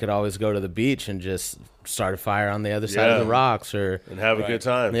them, we could always go to the beach and just start a fire on the other side of Yeah. the rocks, or And have a good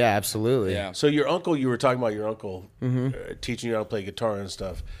time. yeah, absolutely. Yeah. So your uncle, you were talking about your uncle teaching you how to play guitar and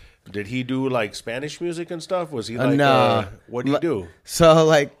stuff. Did he do like Spanish music and stuff? Was he like, no. what do you do? So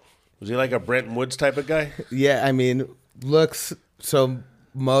like, Was he like a Brenton Woods type of guy? yeah, I mean, looks. So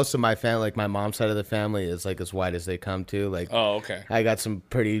most of my family, like my mom's side of the family, is like as white as they come to. Like, Oh, okay. I got some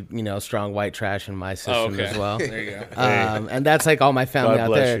pretty, strong white trash in my system okay. as well. There you go. And that's like all my family God out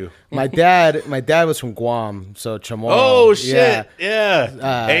bless there. you. My dad was from Guam, so Chamorro. Oh shit! Yeah.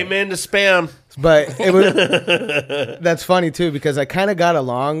 Yeah. Amen to spam. But it was that's funny too, because I kind of got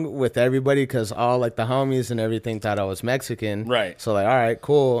along with everybody, because all like the homies and everything thought I was Mexican. Right. So like, all right,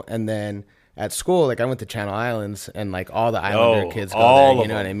 cool. And then at school, like I went to Channel Islands, and like all the Islander Oh, kids go all there. of You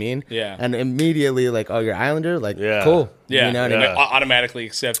know them. what I mean? Yeah. And immediately like, oh, you're Islander? Like, Yeah. cool. Yeah. You know what I Like, mean? automatically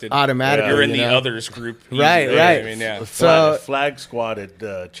accepted. Automatically. You're in you the know? others group. Right, easily. right. I mean, yeah. So Flag Squad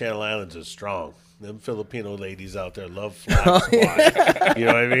at Channel Islands is strong. Them Filipino ladies out there love Flag Squad. You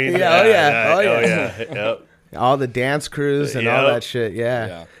know what I mean? Yeah, oh, yeah, oh, yeah. Yep. all the dance crews and all Yep. that shit. Yeah.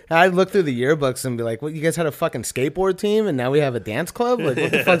 Yeah. I'd look through the yearbooks and be like, "What? You guys had a fucking skateboard team, and now we have a dance club? Like,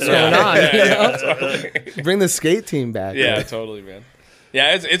 what the fuck's going on? You know? Bring the skate team back." Yeah, Like, totally, man.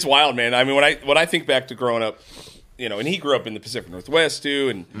 Yeah, it's wild, man. I mean, when I think back to growing up, and he grew up in the Pacific Northwest too,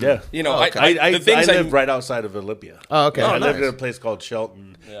 and Yeah. the things I lived right outside of Olympia. Oh, okay. I lived nice. in a place called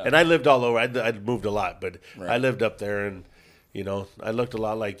Shelton, and I lived all over. I'd moved a lot, but I lived up there, and I looked a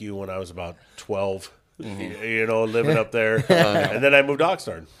lot like you when I was about 12. you know, living up there. And then I moved to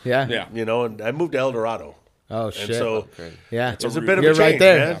Oxnard. Yeah. You know, and I moved to El Dorado. Oh shit! And so yeah, it's a bit of a You're change, right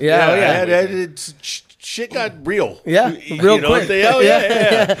there. man. Yeah. Shit got real. Yeah, real quick.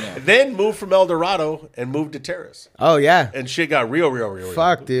 Yeah. Then moved from El Dorado and moved to Terrace. Oh yeah. And shit got real.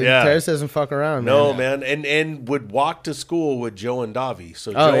 Fuck, dude. Yeah. Terrace doesn't fuck around. No, man. and would walk to school with Joe and Davi.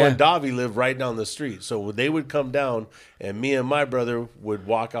 So Oh, Joe yeah. and Davi lived right down the street. So they would come down, and me and my brother would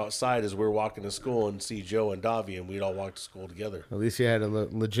walk outside as we were walking to school and see Joe and Davi, and we'd all walk to school together. At least you had a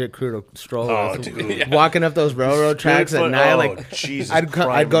legit crew to stroll Oh, with. dude. Walking up those railroad tracks at night, like Jesus I'd go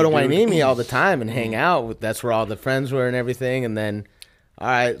Christ, to dude. Wainimi all the time and hang out. That's where all the friends were and everything. And then, all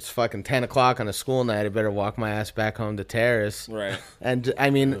right, it's fucking 10 o'clock on a school night. I better walk my ass back home to Terrace. Right. And I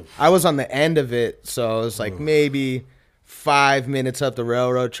mean, I was on the end of it, so it was like maybe 5 minutes up the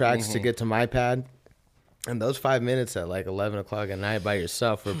railroad tracks to get to my pad. And those 5 minutes at like 11 o'clock at night by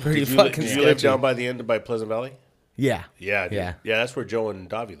yourself were pretty fucking Did you live sketchy. down by the end by Pleasant Valley? Yeah. Yeah, dude. Yeah. Yeah, that's where Joe and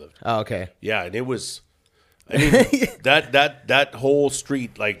Davi lived. Oh, okay. Yeah, and it was, I mean, that whole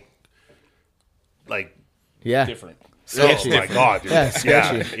street, like, Yeah. Different. oh my god, dude. Yeah,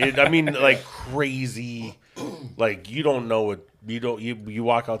 sketchy. I mean, like crazy, like you don't know what you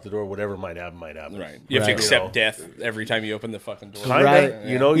walk out the door, whatever might happen. Right. You have to Right. accept You know. death every time you open the fucking door. Kinda, Right.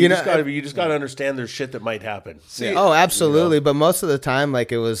 you know, You know, you just gotta understand there's shit that might happen. Oh, absolutely. But most of the time,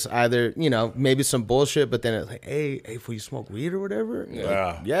 like, it was either, maybe some bullshit, but then it's like, hey, will you smoke weed or whatever?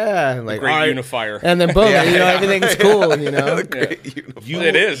 Yeah. Like, Great all right. unifier. And then boom, everything's cool,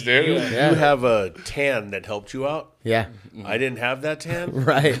 It is, dude. You have a tan that helped you out. Yeah. I didn't have that tan.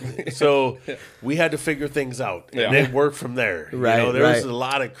 Right. So we had to figure things out and Yeah. then work from there. Right, You know, there was right. a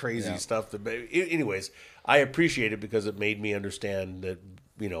lot of crazy stuff. Anyways, I appreciate it because it made me understand that,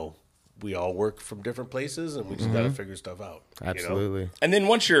 we all work from different places and we just got to figure stuff out. Absolutely. And then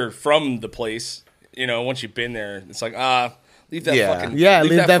once you're from the place, once you've been there, it's like, leave that Yeah. fucking leave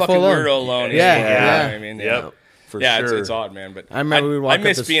that fucking fool alone. weirdo alone. Yeah, You know yeah. what I mean, Yep. For yeah, sure. it's odd, man. But I remember we'd walk I up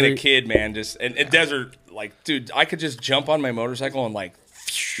miss the being a street. kid, man. Just and desert, like, dude, I could just jump on my motorcycle and like,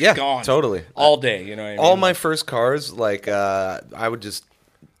 Yeah, gone, totally. all day. You know, what I mean? All my first cars, like, I would just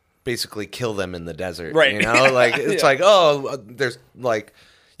basically kill them in the desert. Right. You know, like it's like, there's like,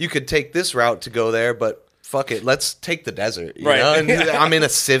 you could take this route to go there, but fuck it, let's take the desert. You Right. know, and I'm in a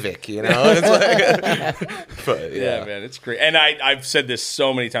Civic. You know, it's like, but, Yeah, man, it's great. And I've said this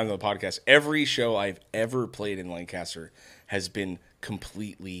so many times on the podcast. Every show I've ever played in Lancaster has been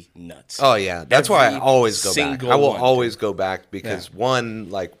completely nuts. Oh yeah, that's why I Every always go back. single I will one, always go back because one,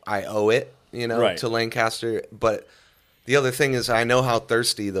 like I owe it, Right. to Lancaster. But the other thing is, I know how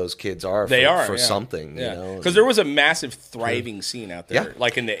thirsty those kids are. They are for yeah. something. Yeah. You know, Because there was a massive thriving scene out there, Yeah.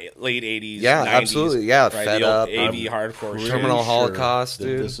 like in the late '80s. Yeah, 90s, absolutely. Yeah, right? Fed the old Up, AV hardcore shit. Terminal Pretty Holocaust, that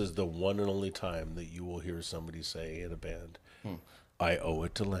dude. This is the one and only time that you will hear somebody say in a band, I owe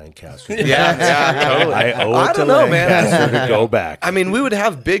it to Lancaster. yeah, totally. I owe it I to don't know, man. Lancaster to go back. I mean, we would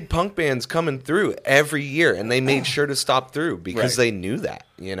have big punk bands coming through every year, and they made sure to stop through because Right. they knew that.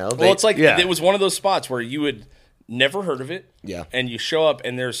 You know, Well, it's like Yeah. it was one of those spots where you would never heard of it. Yeah. And you show up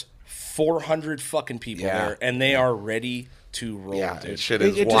and there's 400 fucking people Yeah. there, and they are ready to roll. yeah, dude. it shit it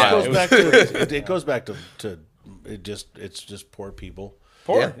is just wild. goes back to it goes back to it's just poor people.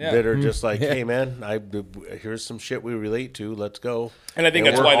 Poor, Yeah. That are just like, hey man, here's some shit we relate to. Let's go. And I think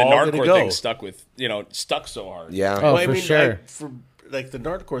And that's we're why the all gonna narcore go. thing stuck so hard. Yeah, Oh, for sure. for like the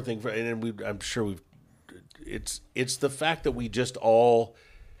Nardcore thing, I'm sure it's the fact that we just all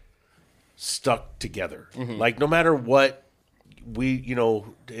stuck together. Like no matter what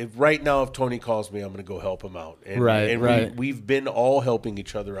if right now if Tony calls me, I'm going to go help him out. And, Right, and right. we've been all helping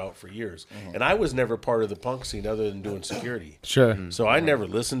each other out for years. And I was never part of the punk scene other than doing security. Sure. So I never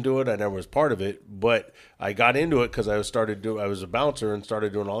listened to it. I never was part of it, but I got into it because I was a bouncer and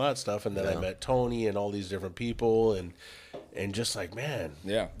started doing all that stuff. And then I met Tony and all these different people and just like, man,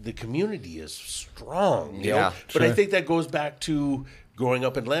 Yeah. the community is strong. You Yeah, know? But I think that goes back to growing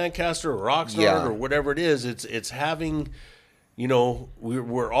up in Lancaster or Oxnard Yeah. or whatever it is. It's having,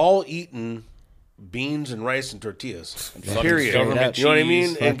 we're all eating beans and rice and tortillas. Period. government You know what I mean?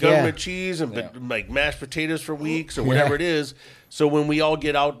 cheese. And Fuck government yeah. cheese and like mashed potatoes for weeks or whatever it is. So when we all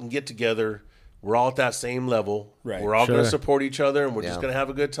get out and get together, we're all at that same level. Right. We're all going Sure. to support each other and we're just Yeah. going to have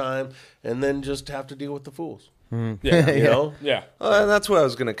a good time and then just have to deal with the fools. Yeah. You know? Yeah. And that's what I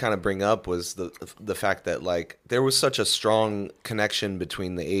was going to kind of bring up was the fact that like there was such a strong connection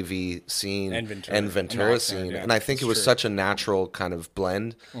between the AV scene And Ventura. and Ventura And Oxnard, scene, yeah. and I think it That's was true. such a natural kind of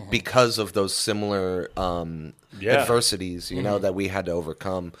blend because of those similar adversities, that we had to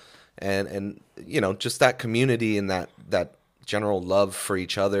overcome, and just that community and that general love for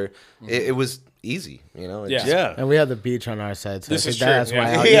each other. It was easy, you know. And we have the beach on our side, so This is that's true,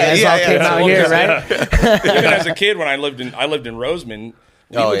 why yeah. all you guys all came out here, right? Even as a kid, when I lived in Roseman,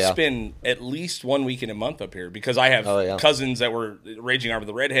 we would yeah. spend at least 1 weekend a month up here because I have cousins that were raging over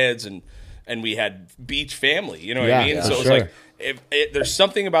the redheads, and we had beach family. You know what I mean? Yeah, so it was like there's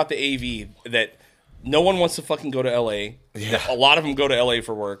something about the AV that no one wants to fucking go to LA. Yeah. A lot of them go to LA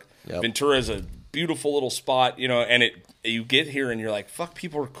for work. Yep. Ventura is a beautiful little spot, you know, and you get here and you're like, fuck,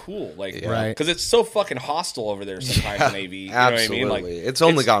 people are cool, like, Right. because it's so fucking hostile over there sometimes in AV. You know Absolutely. what I mean? Like, it's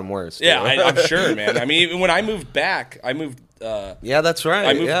only gotten worse. Yeah, too. I'm sure, man. I mean, even when I moved back, yeah, that's right.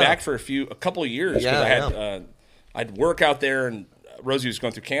 I moved back for a couple of years because Yeah, I had I'd work out there, and Rosie was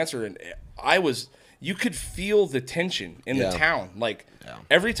going through cancer, and you could feel the tension in the town. Like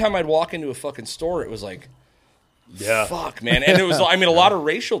every time I'd walk into a fucking store, it was like, fuck, man. And it was, I mean, a lot of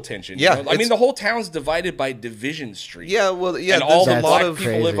racial tension. Yeah, you know? I mean, the whole town's divided by Division Street. Yeah, well, yeah. And all the there's a black lot of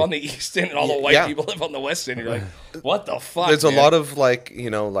people live on the east end, and all the white people live on the west end. And you're like, what the fuck? There's man? a lot of like, you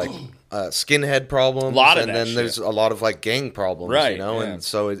know, like skinhead problems, A lot of and that then shit. there's a lot of like gang problems, Right, you know, yeah. and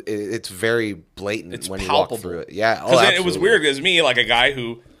so it's very blatant It's when palpable. you walk through it. Yeah, Because it was absolutely. weird because me, like a guy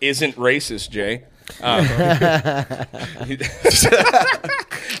who isn't racist, Jay.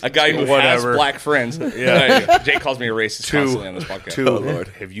 A guy who has black friends. Yeah, Jay calls me a racist constantly on this podcast.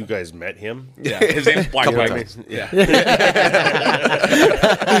 Have you guys met him? Yeah, his name's Black Couple White. times. Yeah.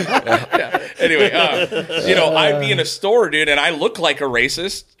 Anyway, you know, I'd be in a store, dude, and I look like a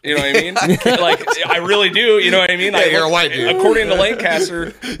racist. You know what I mean? Like, I really do. You know what I mean? Yeah, you're a white dude. According to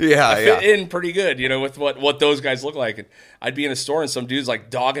Lancaster, Yeah, I fit in pretty good. You know, with what those guys look like. And I'd be in a store, and some dude's like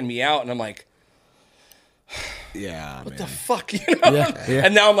dogging me out, and I'm like, Yeah, what the fuck, you know?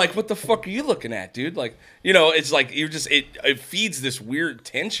 And now I'm like, what the fuck are you looking at, dude? Like, you know, it's like you just it feeds this weird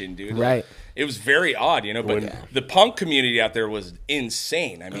tension, dude. Like, Right. it was very odd, you know. But the punk community out there was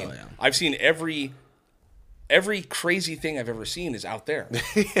insane. I mean, I've seen every crazy thing I've ever seen is out there.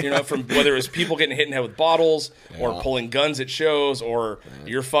 You know, from whether it was people getting hit in the head with bottles, or pulling guns at shows, or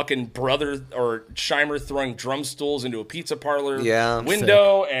your fucking brother or Scheimer throwing drum stools into a pizza parlor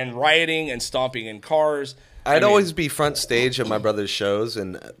window and rioting and stomping in cars. I'd always be front stage at my brother's shows,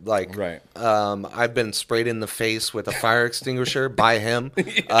 and like, I've been sprayed in the face with a fire extinguisher by him. I've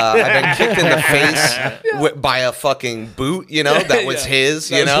been kicked in the face by a fucking boot, you know, that was his,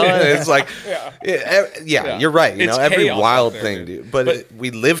 you know. It's like, you're right. You It's know, every chaos wild out there, thing, dude. But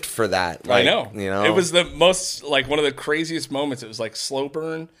we lived for that. Like, I know. You know, it was the most, like, one of the craziest moments. It was like Slow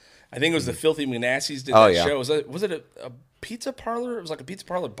Burn. I think it was the Filthy Manassis did that show. Was it a pizza parlor? It was like a pizza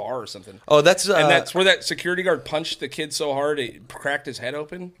parlor bar or something. Oh, that's and that's where that security guard punched the kid so hard it cracked his head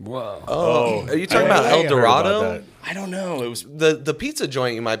open. Whoa. Oh, are you talking about El Dorado? I don't know. It was The pizza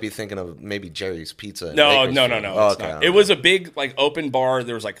joint. You might be thinking of maybe Jerry's Pizza. in no. Bakersfield. Oh, Oh, it's not. It was a big like open bar.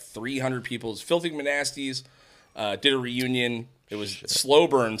 There was like 300 people. It was Filthy Manasties did a reunion. It was Slow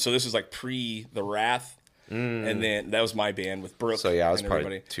Burn. So this was like pre the Wrath. And then that was my band with Brooke. So yeah, I was and probably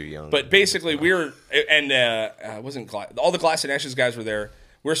everybody. too young. But basically, we were, and wasn't all the Glass and Ashes guys were there.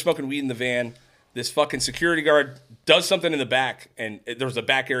 We were smoking weed in the van. This fucking security guard does something in the back, and there was a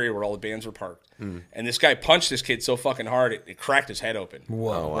back area where all the bands were parked. And this guy punched this kid so fucking hard it cracked his head open.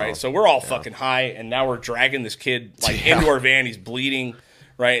 Whoa. Right. So we're all fucking high, and now we're dragging this kid like into our van. He's bleeding.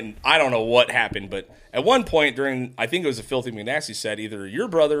 Right. And I don't know what happened, but at one point during, I think it was a Filthy McNasty set, either your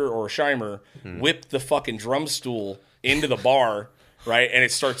brother or Scheimer whipped the fucking drum stool into the bar, right? And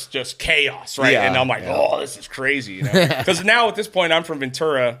it starts just chaos, right? Yeah, and I'm like, oh, this is crazy, you know? Because now at this point, I'm from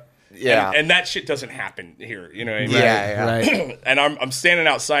Ventura. Yeah. And that shit doesn't happen here, you know what I mean? Yeah. Right. And I'm standing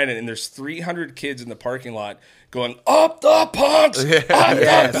outside, and there's 300 kids in the parking lot going, up the punks! Up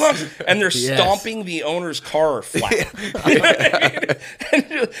the punks! And they're stomping the owner's car flat. You know what I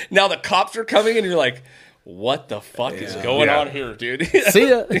mean? And now the cops are coming, and you're like, what the fuck is going on here, dude? See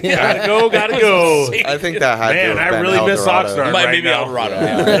ya. Gotta go. I think that had to have I been really El miss Dorado. Oxnard. Maybe now. El Dorado.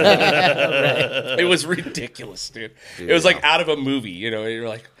 Yeah. It was ridiculous, dude. It was like out of a movie, you know? You're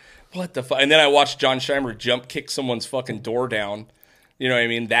like, what the fuck? And then I watched John Scheimer jump kick someone's fucking door down, you know what I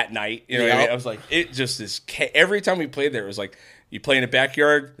mean, that night. You know what I mean? I was like, it just is. Every time we played there, it was like, you play in the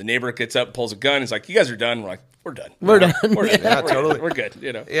backyard, the neighbor gets up, pulls a gun, it's like, you guys are done. We're like, we're done. We're done. We're done. Yeah, We're totally. Good. We're good,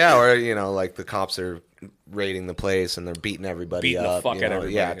 you know? Yeah, or you know, like the cops are raiding the place and they're beating everybody Beating up. the fuck you out know? of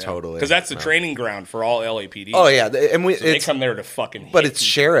everybody. Yeah, totally. Because that's the training ground for all LAPD. Oh yeah, and we So they it's come there to fucking hit but it's people.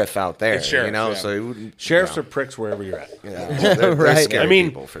 sheriff out there. It's sheriff, you know, yeah. so it wouldn't- Sheriffs are pricks wherever you're at. yeah, they're Right. scary I mean,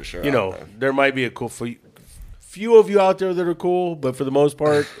 people for sure. You know, out there. there might be a few of you out there that are cool, but for the most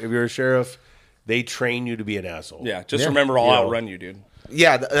part, if you're a sheriff, they train you to be an asshole. Yeah, just remember I'll You know. outrun you, dude.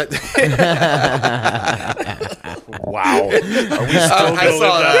 Yeah. Wow. Are we still going with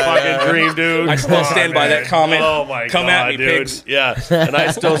that fucking dream, dude? I still stand by that comment. Oh my Come God, at me, dude. pigs. Yeah, and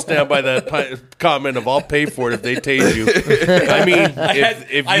I still stand by that comment of I'll pay for it if they tase you. I mean,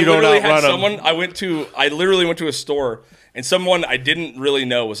 if you don't outrun them. I literally went to a store, and someone I didn't really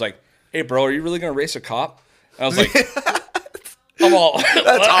know was like, "Hey, bro, are you really going to race a cop?" And I was like, I'm all,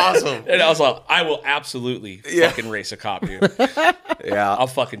 that's awesome. And I was like, I will absolutely fucking race a cop, dude. Yeah. I'll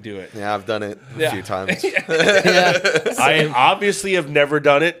fucking do it. Yeah, I've done it a few times. I obviously have never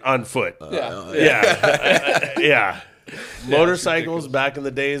done it on foot. Yeah. Motorcycles back in the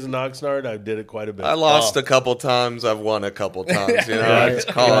days in Oxnard, I did it quite a bit. I lost a couple times. I've won a couple times. You know, it's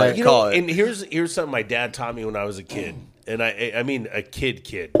call it. And here's something my dad taught me when I was a kid, and I mean a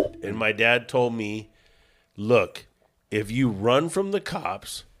kid. And my dad told me, look, if you run from the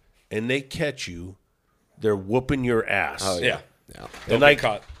cops and they catch you, they're whooping your ass. Oh yeah. And like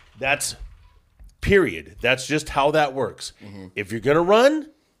that's period. That's just how that works. Mm-hmm. If you're gonna run,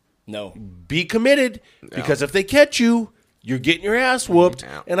 be committed because if they catch you, you're getting your ass whooped.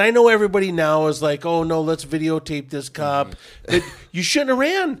 And I know everybody now is like, oh no, let's videotape this cop. But you shouldn't have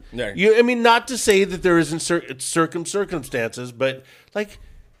ran. I mean, not to say that there isn't circumstances, but like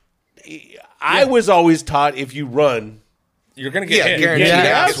I was always taught if you run, you're gonna get hit. Guaranteed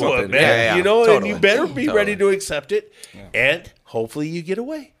ass whooped, man. You know, totally. and you better be ready to accept it, and hopefully you get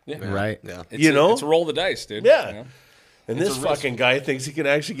away. Right. Yeah. It's a roll of the dice, dude. Yeah. You know? And this fucking guy thinks he can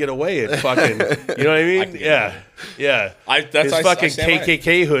actually get away at fucking, you know what I mean? Yeah. His fucking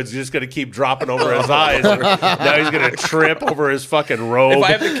KKK hood's just going to keep dropping over his eyes. And now he's going to trip over his fucking robe. If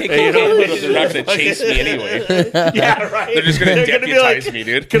I have the KKK hood, they're not going to chase me anyway. Yeah, right. They're just going to deputize me,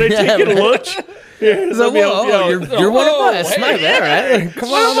 dude. Can I take you to lunch? You're one of us. My bad, right? Come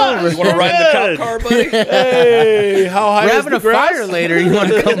on over. You want to ride in the cop car, buddy? Hey, how high We're is having the a grass? fire later. You want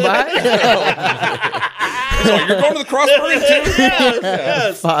to come by? So you're going to the Crossbury too?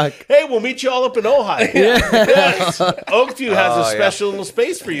 Yes. Fuck. Hey, we'll meet you all up in Ojai. Yes. Oakview has a special little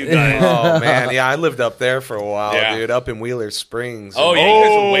space for you guys. Oh man, yeah, I lived up there for a while, Yeah. dude, up in Wheeler Springs. Oh, yeah, you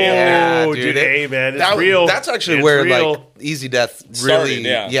guys are way up there. Oh, dude, hey, man, it's that, real. That's actually It's where real. like Easy Death really,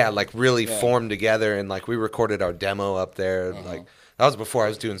 Started, really formed together, and like we recorded our demo up there. Like that was before I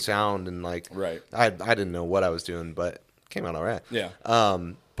was doing sound, and like I didn't know what I was doing, but it came out all right. Yeah.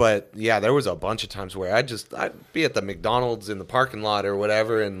 But yeah, there was a bunch of times where I'd be at the McDonald's in the parking lot or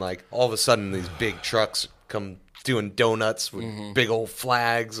whatever, and like all of a sudden these big trucks come doing donuts with big old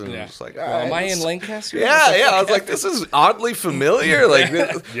flags, and just like, am I in Lancaster? Yeah. I was like, this is oddly familiar.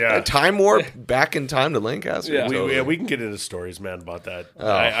 Like, time warp back in time to Lancaster. Yeah. Totally. We can get into stories, man, about that.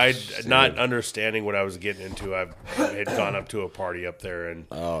 I not understanding what I was getting into. I had gone up to a party up there and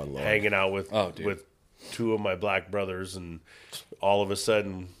hanging out with two of my black brothers, and all of a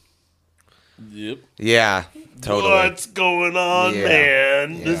sudden, Yeah, totally. what's going on,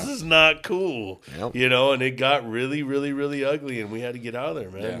 man? Yeah. This is not cool. Yep. You know, and it got really, really, really ugly, and we had to get out of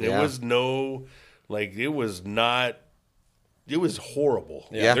there, man. Yeah. It was horrible.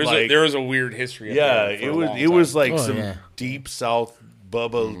 Yeah. There was a weird history. It was like some deep South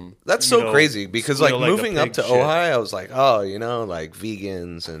Bubba. That's so crazy because like moving up to Ojai, I was like, like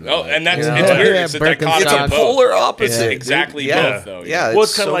vegans and and that's you know, it's weird. It's it's a polar opposite. It's exactly both though. Yeah, well,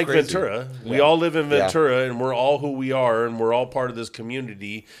 it's kind of so like crazy. Ventura. We all live in Ventura, and we're all who we are, and we're all part of this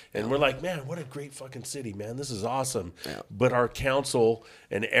community. And we're like, man, what a great fucking city, man. This is awesome. Yeah. But our council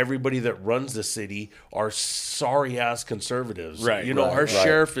and everybody that runs the city are sorry ass conservatives. Right. You know, our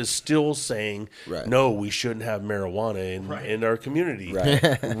sheriff is still saying, no, we shouldn't have marijuana in our community.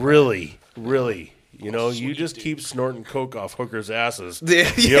 Right. Really. You know, you just keep snorting coke off hookers' asses.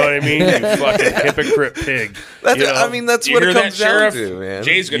 You know what I mean? You fucking hypocrite pig. I mean, that's what it comes down to, man.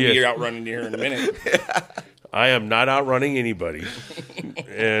 Jay's going to be outrunning you here in a minute. I am not outrunning anybody.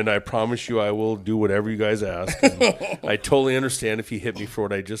 And I promise you I will do whatever you guys ask. I totally understand if you hit me for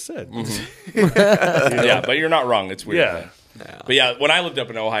what I just said. Yeah, but you're not wrong. It's weird. Yeah. But yeah, when I lived up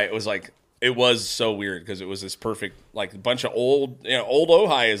in Ojai, it was so weird because it was this perfect, like, bunch of old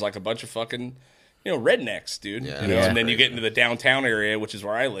Ojai is like a bunch of fucking, rednecks, dude. Yeah. And then you get into the downtown area, which is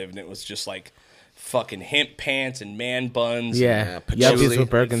where I lived, and it was just like fucking hemp pants and man buns. Yeah. Patchouli. Yuppies with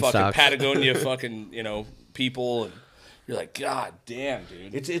Fucking Birkenstocks. Patagonia fucking, people. And you're like, God damn,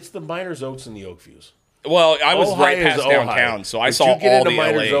 dude. It's the Miners Oaks and the Oakviews. Well, I was Ojai right is past downtown, Ojai. so I But saw you get all into the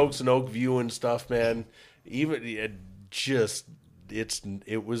Miners LA. Oaks and Oakview and stuff, man. It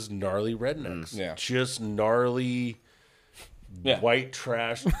was gnarly rednecks. Yeah. Just gnarly white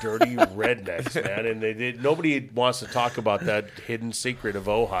trash, dirty rednecks, man. And nobody wants to talk about that hidden secret of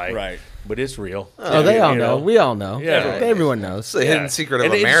Ojai. Right. But it's real. Oh, they all know. We all know. Yeah. Everyone knows. It's the hidden secret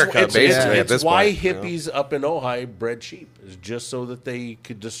of America, basically, at this why point. hippies up in Ojai bred sheep, is just so that they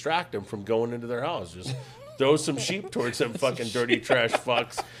could distract them from going into their house. Just throw some sheep towards them fucking dirty trash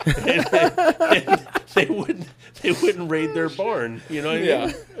fucks. And they wouldn't raid their barn. You know what I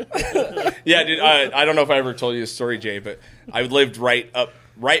mean? Yeah, dude. I don't know if I ever told you this story, Jay, but I lived right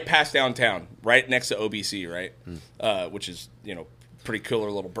past downtown, right next to OBC, right, which is pretty cooler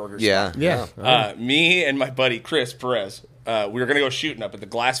little burger spot. Yeah. Me and my buddy Chris Perez, we were gonna go shooting up at the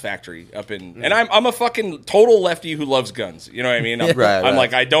Glass Factory up in, and I'm a fucking total lefty who loves guns. You know what I mean? I'm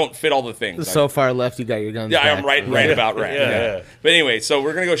like, I don't fit all the things. So far left, you got your guns. Yeah, back. I'm right about right. Yeah. But anyway, so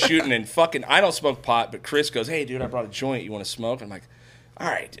we're gonna go shooting, and fucking, I don't smoke pot, but Chris goes, "Hey, dude, I brought a joint. You want to smoke?" I'm like, "All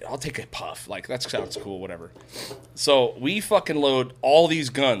right, dude, I'll take a puff. Like, that sounds cool, whatever." So we fucking load all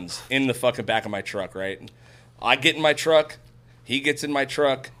these guns in the fucking back of my truck, right? I get in my truck. He gets in my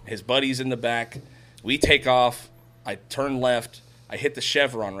truck. His buddy's in the back. We take off. I turn left. I hit the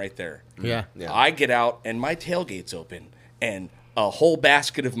chevron right there. Yeah. I get out, and my tailgate's open, and a whole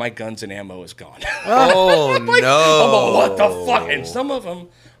basket of my guns and ammo is gone. Oh, I'm like, what the fuck? And some of them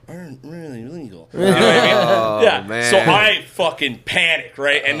aren't really legal. You know what I mean? Yeah. Man. So I fucking panic,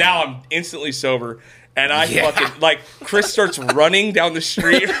 right? And now I'm instantly sober. And I fucking, like, Chris starts running down the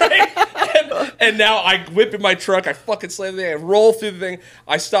street, right? And now I whip in my truck. I fucking slam the thing. I roll through the thing.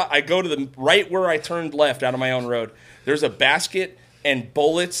 I stop. I go to the right where I turned left out of my own road. There's a basket and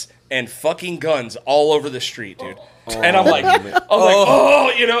bullets and fucking guns all over the street, dude. And I'm like,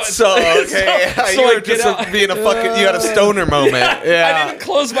 you know. So, okay. So you were I get out. being a fucking, you had a stoner moment. I didn't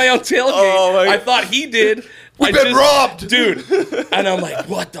close my own tailgate. I thought he did. We've been robbed, dude. And I'm like,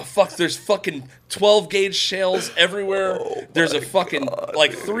 what the fuck? There's fucking 12 gauge shells everywhere. There's a fucking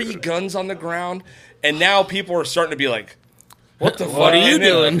like 3 guns on the ground, and now people are starting to be like, what the fuck are you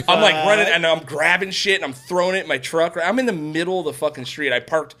doing? I'm like running, and I'm grabbing shit, and I'm throwing it in my truck. I'm in the middle of the fucking street. I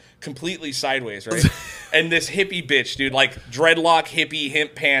parked completely sideways, right? And this hippie bitch, dude, like dreadlock hippie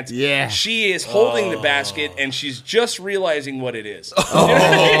hemp pants. Yeah. She is holding the basket, and she's just realizing what it is. You know what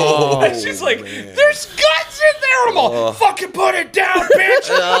I mean? And she's like, there's guns in there. I'm all, fucking put it down, bitch.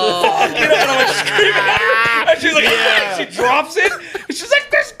 Fuck, you know, and I'm like screaming at her. And she's like, she drops it. And she's like,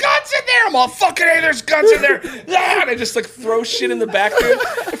 there's guns in there. I'm all, fucking, hey, there's guns in there. And I just like throw shit in the back, dude.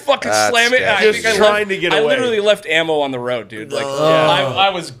 And fucking slam it. And Just trying to get away. I literally left ammo on the road, dude. Like,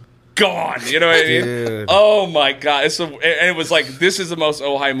 I was gone. You know what I mean? Dude. Oh my god! And it was like, this is the most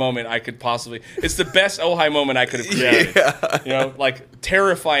Ojai moment I could possibly. It's the best Ojai moment I could have created. You know, like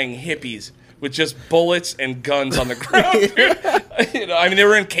terrifying hippies with just bullets and guns on the ground. Dude. You know, I mean, they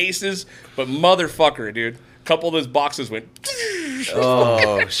were in cases, but motherfucker, dude. A couple of those boxes went.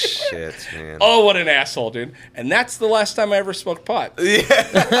 Oh shit, man! Oh, what an asshole, dude! And that's the last time I ever smoked pot. Pretty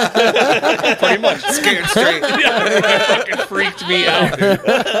much. Scared straight. It fucking freaked me out, dude.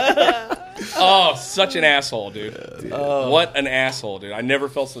 Oh, such an asshole, dude. What an asshole, dude. I never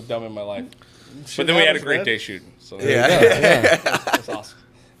felt so dumb in my life. But then we had a great day shooting. So it was awesome.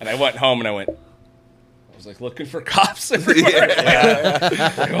 And I went home and I was like looking for cops everywhere.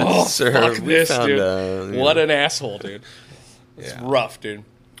 Like, oh, Sir, fuck this, found, dude. What an asshole, dude. It's rough, dude.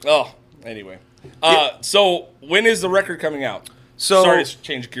 Oh, anyway. So when is the record coming out? So, sorry to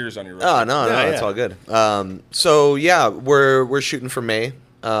change gears on your record. Oh no, it's all good. So yeah, we're shooting for May.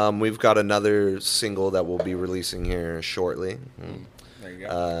 We've got another single that we'll be releasing here shortly. There you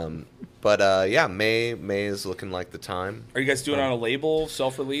go. But yeah, May is looking like the time. Are you guys doing it on a label,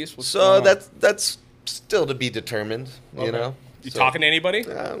 self-release? So that's still to be determined. You know. You talking to anybody? You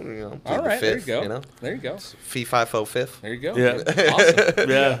know, all right, there you go. You know? There you go. Fee, fi, fo, fifth. There you go. Yeah. Awesome.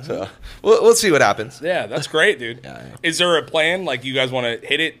 Yeah. So we'll see what happens. Yeah, that's great, dude. Is there a plan? Like, you guys want to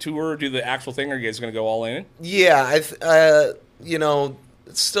hit it, tour, do the actual thing, or are you guys going to go all in? Yeah, you know,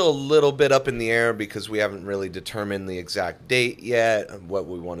 it's still a little bit up in the air because we haven't really determined the exact date yet of what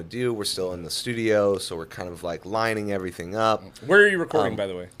we want to do. We're still in the studio, so we're kind of like lining everything up. Where are you recording, by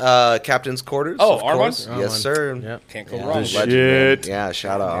the way? Captain's Quarters. Oh, of Armand? course. Yes, sir. Yep. Can't go wrong. Shit. Yeah,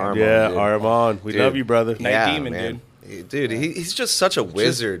 shout out Armand. Yeah, dude. Armand. We love you, brother. Night Demon, man. Dude, he's just such a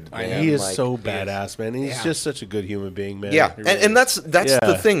wizard. Man. He is like, so badass, man. He's just such a good human being, man. Yeah, and that's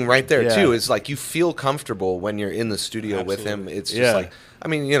the thing right there Yeah. too. Is like you feel comfortable when you're in the studio with him. It's just like, I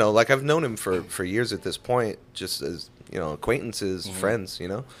mean, you know, like I've known him for years at this point, just as, you know, acquaintances, friends, you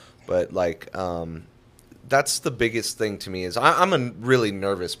know. But like, that's the biggest thing to me is I'm a really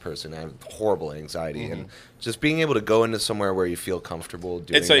nervous person. I have horrible anxiety, and just being able to go into somewhere where you feel comfortable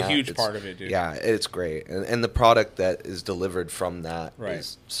doing it's a huge part of it, dude. Yeah, it's great, and the product that is delivered from that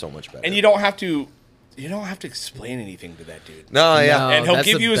is so much better. And you don't have to explain anything to that dude. No, yeah, No. And he'll that's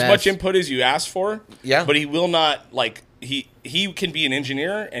give the you as best. much input as you ask for. Yeah. But he will not, like, he can be an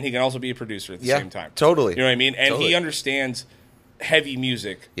engineer and he can also be a producer at the same time. Totally. You know what I mean? And Totally. he understands heavy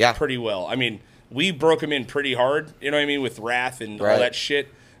music Yeah. pretty well. I mean, we broke him in pretty hard, you know what I mean, with Wrath and all Right. that shit.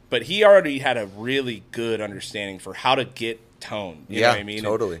 But he already had a really good understanding for how to get tone. You know Yeah, what I mean?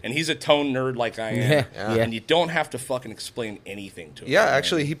 totally. And he's a tone nerd like I am. Yeah. And you don't have to fucking explain anything to him. Yeah, you know what I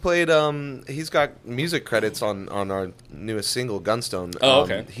actually, mean? he played. He's got music credits on our newest single, Gunstone. Oh,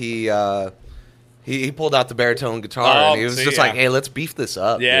 okay. He pulled out the baritone guitar Oh, and he was see, just yeah. like, "Hey, let's beef this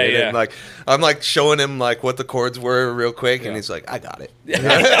up." Yeah, dude. yeah. And like, I'm like showing him like what the chords were real quick, Yeah. and he's like, "I got it."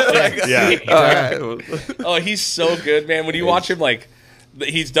 Yeah. All right. Oh, he's so good, man. When you watch him, like,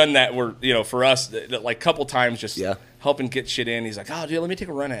 he's done that where, you know, for us, like, couple times just helping get shit in. He's like, oh, dude, let me take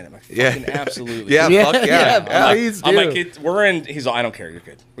a run at it. I'm like, fucking absolutely. Yeah, Yeah, fuck yeah, yeah. please I'm do. like, we're in. He's like, I don't care. You're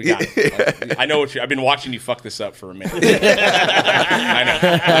good. We got it. Like, I know what I've been watching you fuck this up for a minute. I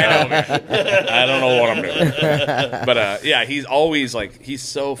know, man. I don't know what I'm doing. But, yeah, he's always, like, he's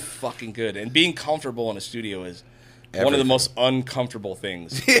so fucking good. And being comfortable in a studio is one of the most uncomfortable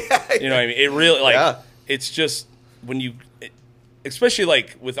things. You know what I mean? It really, like, it's just when you, especially,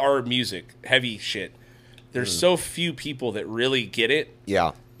 like, with our music, heavy shit, there's so few people that really get it.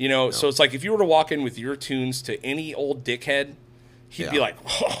 Yeah. You know, so it's like if you were to walk in with your tunes to any old dickhead, he'd be like,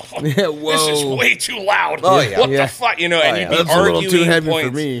 "Oh, this is Whoa. way too loud. Oh, yeah. What Yeah. the fuck?" You know, and you'd be That's a little arguing too heavy for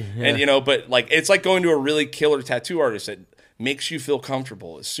points. me. Yeah. And, you know, but, like, it's like going to a really killer tattoo artist that makes you feel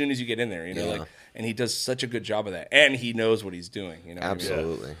comfortable as soon as you get in there, you know, like, and he does such a good job of that. And he knows what he's doing, you know.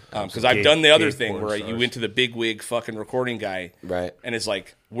 Absolutely. Because I've done the other Gay thing porn where stars. you went to the big wig fucking recording guy. Right. And it's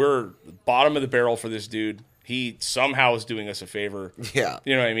like, we're bottom of the barrel for this dude. He somehow is doing us a favor. Yeah.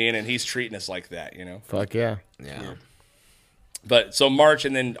 You know what I mean? And he's treating us like that, you know? Fuck yeah. Yeah. But so March,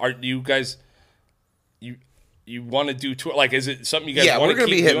 and then are you guys, you want to do tour? Like, is it something you guys Yeah, want we're to gonna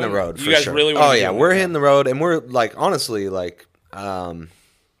keep be hitting doing? the road. You For guys sure. really want Oh to yeah, do it? we're hitting the road, and we're like, honestly, like,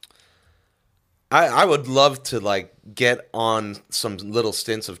 I would love to like get on some little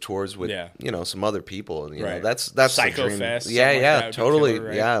stints of tours with you know some other people, and you know Right. that's Psycho the dream. Fest, Yeah, something like yeah, that would be totally. killer,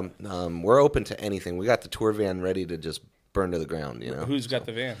 right? Yeah, we're open to anything. We got the tour van ready to just burn to the ground. You know, Who's got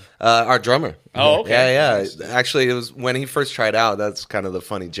the van? our drummer. Oh, okay. Yeah, yeah. Nice. Actually, it was when he first tried out. That's kind of the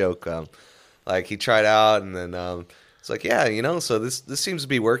funny joke. Like he tried out, and then it's like, yeah, you know, so this seems to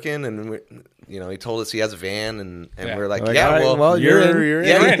be working, and we, you know, he told us he has a van, and Yeah. we're like, Like, yeah, all right, well, you're in. you're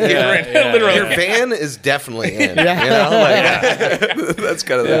yeah, You're in. yeah, Literally. your van is definitely in. You know, like, that's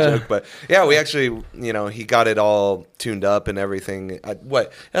kind of the joke. But yeah, we actually, you know, he got it all tuned up and everything. What?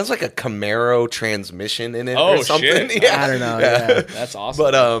 It has like a Camaro transmission in it Oh, or something. shit. Yeah. I don't know. Yeah. That's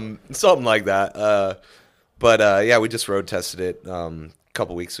awesome. But something like that. Yeah, we just road tested it a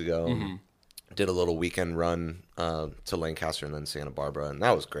couple weeks ago. Did a little weekend run to Lancaster and then Santa Barbara, and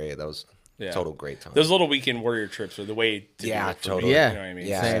that was great. That was total great time. Those little weekend warrior trips are the way to do Yeah, it for totally. me, Yeah. you know what I mean?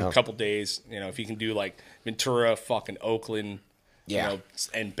 Yeah. Just Same. a couple days, you know, if you can do like Ventura, fucking Oakland, Yeah. you know,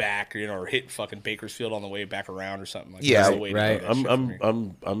 and back, you know, or hit fucking Bakersfield on the way back around or something like Yeah, that's the way to right. do that shit for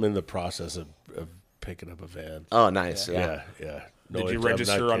me. I'm in the process of picking up a van. Oh, nice. Yeah. Yeah. No, Did you I'm not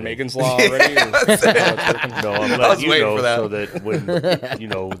register on kidding. Megan's Law already? Or? No, I'm was letting you waiting know for that. so that when you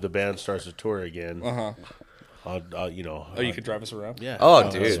know the band starts to tour again, I'll you know. Oh, you could drive us around? Yeah. Oh,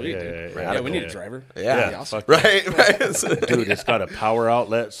 dude. Sweet, Yeah, dude. yeah, Yeah, we need a yeah. driver. Yeah. That'd be awesome. fuck Right. Dude, it's got a power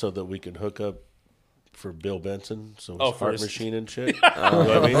outlet so that we can hook up for Bill Benson, so his Oh, heart first. machine and shit. You know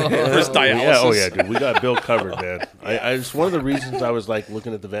what I mean? For his dialysis. Yeah, oh yeah, dude, we got Bill covered, man. It's one of the reasons I was like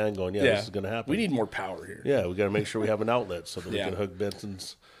looking at the van, going, "Yeah, this is gonna happen." We need more power here. Yeah, we got to make sure we have an outlet so that Yeah. we can hook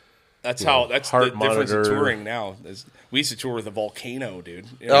Benson's. That's know, that's the heart difference in monitor. touring now. We used to tour with a Volcano, dude.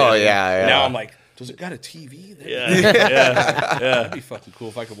 You Oh, what I mean? yeah. Now I'm like, does it got a TV? There? Yeah, That'd be fucking cool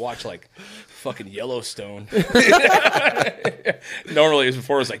if I could watch like fucking Yellowstone. Normally, it was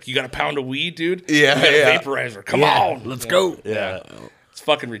before it was like, you got a pound of weed, dude. Yeah, you got yeah. a vaporizer. Come on, Let's go. yeah. It's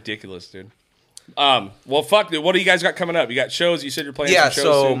fucking ridiculous, dude. Well, fuck, dude. What do you guys got coming up? You got shows. You said you're playing. Yeah, some shows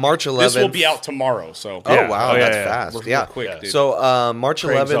so soon. March This will 11th. be out tomorrow. So Oh Yeah. wow, Oh, yeah, that's yeah. fast. We're Yeah, quick, dude. So March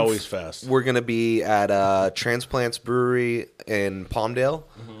Craig's 11th, always fast. we're gonna be at Transplants Brewery in Palmdale.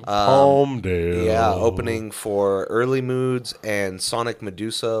 Homedale. Yeah, opening for Early Moods and Sonic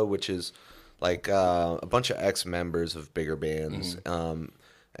Medusa, which is like a bunch of ex-members of bigger bands.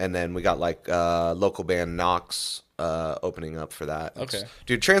 and then we got like local band Knox opening up for that. Okay.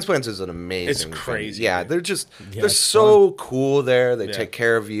 Dude, Transplants is an amazing It's crazy, thing. Yeah, dude. they're so cool there. They take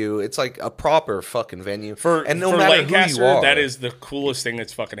care of you. It's like a proper fucking venue. And no for matter Lancaster, who you are, that is the coolest thing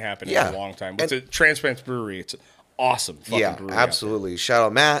that's fucking happened in a long time. It's a Transplants Brewery. It's an awesome fucking brewery. Absolutely. Shout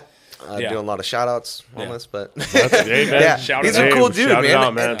out Matt. Doing a lot of shout outs on this, but he's a cool dude,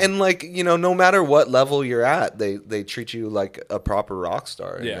 man. And like, you know, no matter what level you're at, they treat you like a proper rock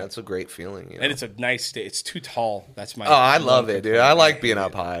star. And that's a great feeling. You know? And it's a nice state. It's too tall. That's my. Oh, I love it, dude. I like being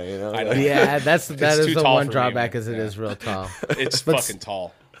up high. You know. Yeah, that is the one drawback, is it is real tall. It's fucking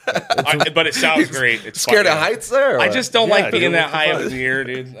tall. But it sounds great. It's scared of heights there. I just don't like being that high up in the air,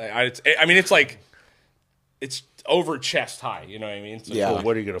 dude. I mean, it's like it's over chest high. You know what I mean? So Well,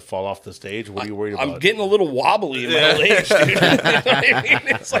 what are you going to fall off the stage? What are you worried about? I'm getting a little wobbly in my legs, dude. You know what I mean?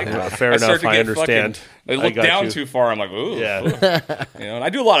 It's like fair enough. I understand. I look down too far. I'm like, ooh. Yeah. You know, and I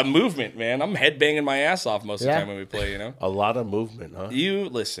do a lot of movement, man. I'm headbanging my ass off most of the time when we play. You know, a lot of movement, huh? You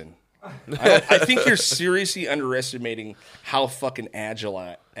listen. I think you're seriously underestimating how fucking agile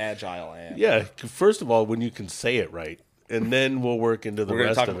I am. Yeah. First of all, when you can say it right, and then we'll work into the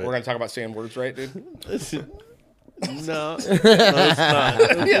rest of it. We're gonna talk about saying words right, dude. No, it's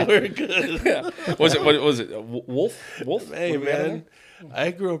not. Yeah. We're good. Yeah. Was it Wolf? Hey, man, I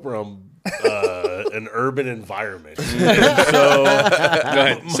grew up around an urban environment. So, go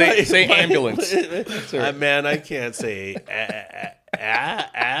ahead. Say ambulance. Man, I can't say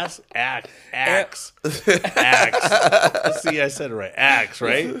axe. See, I said it right. Axe,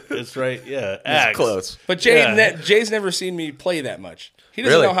 right? It's right. Yeah, axe. It's close. But Jay's never seen me play that much. He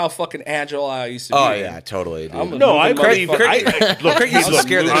doesn't know how fucking agile I used to be. Oh, yeah, totally, dude. No, I believe... Look, Craig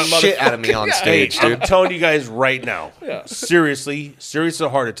scared the shit out of me on stage, dude. I'm telling you guys right now, seriously, a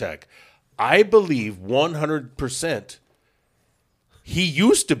heart attack. I believe 100% he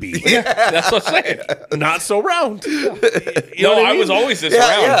used to be. That's what I'm saying. Not so round. I was always this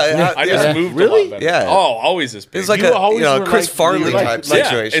round. I just moved a lot better. Yeah. Oh, always this big. It's like a Chris Farley type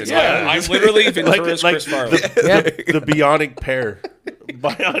situation. I'm literally Ventura's Chris Farley. The bionic pair.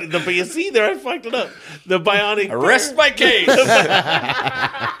 You see there, I fucked it up. The bionic Arrest my case.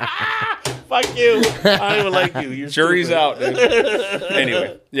 Fuck you. I don't even like you. You're Jury's stupid. out, dude.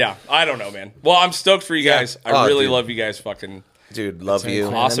 Anyway, I don't know, man. Well, I'm stoked for you guys. I really love you guys fucking... Dude, love you.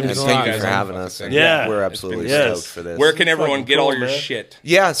 Awesome to see you Thank you guys for having us. Yeah. We're absolutely Yes. stoked for this. Where can everyone get all your man. shit?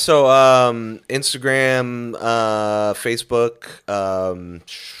 Yeah, so Instagram, Facebook,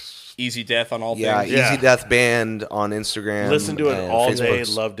 Easy Death on all yeah, things. Easy Death Band on Instagram. Listen to it and all day.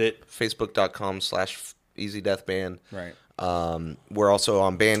 Facebook's- Loved it. Facebook.com/Easy Death Band. Right. We're also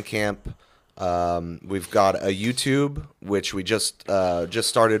on Bandcamp. We've got a YouTube, which we just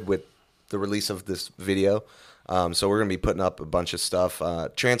started with the release of this video. So we're gonna be putting up a bunch of stuff.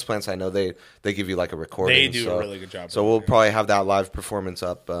 Transplants, I know they give you like a recording. They do a really good job. So we'll probably have that live performance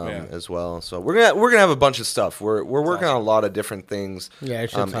up as well. So we're gonna have a bunch of stuff. We're working on a lot of different things. Yeah,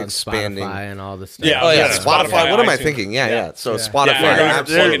 it's on expanding. Spotify and all this stuff. Yeah. Oh yeah, Yeah. Spotify. What am I iTunes. thinking? Yeah. So Yeah, Spotify.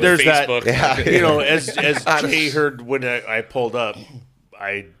 absolutely. There's that. Facebook. Yeah. As Jay heard when I pulled up,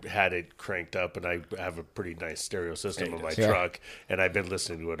 I had it cranked up, and I have a pretty nice stereo system in my truck, and I've been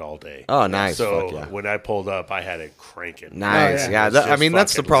listening to it all day. Oh, nice. So Fuck yeah. when I pulled up, I had it cranking. Nice. yeah. I mean,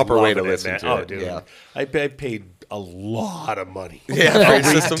 that's the Fucking proper way to loving it, listen man. to Oh, it. dude. Yeah. I paid a lot of money. Yeah,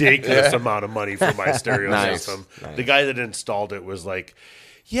 A ridiculous amount of money for my stereo Nice. system. Nice. The guy that installed it was like,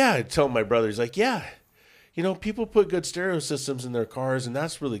 I told my brother, he's like, you know, people put good stereo systems in their cars, and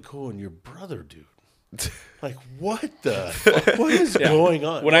that's really cool. And your brother, dude. Like, what the fuck? What is going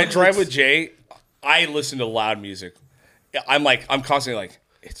on? When I drive with Jay, I listen to loud music. I'm constantly like,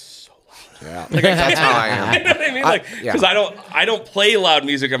 it's so loud. Yeah. That's how I am. You know what I mean? Like, because I don't play loud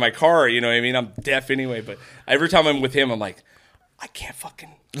music in my car. You know what I mean? I'm deaf anyway. But every time I'm with him, I'm like, I can't fucking.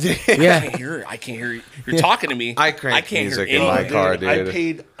 I can't hear it. I can't hear you. You're talking to me. I crank can't music hear in my anything. car, dude. I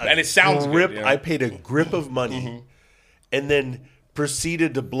paid And it sounds good, grip. you know? I paid a grip of money, and then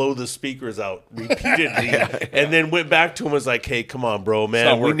proceeded to blow the speakers out repeatedly, and then went back to him and was like, "Hey, come on, bro,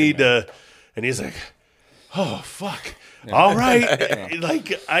 man, we need to." And he's like, "Oh, fuck." All right,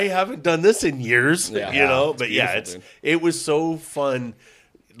 like I haven't done this in years, you know. But it was so fun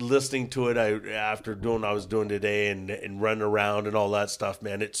listening to it. After doing what I was doing today and running around and all that stuff,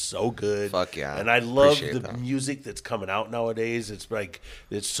 man, it's so good. Fuck yeah. And I love Appreciate the that. music that's coming out nowadays. It's like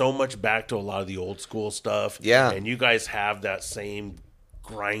it's so much back to a lot of the old school stuff. Yeah. And you guys have that same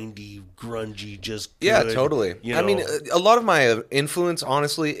grindy, grungy, just Yeah, good, totally. you I mean, know. a lot of my influence,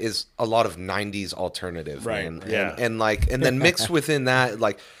 honestly, is a lot of '90s alternative, Right. man. Yeah. And then mixed within that,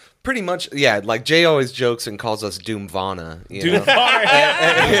 like Pretty much, yeah. Like Jay always jokes and calls us Doomvana. You know? And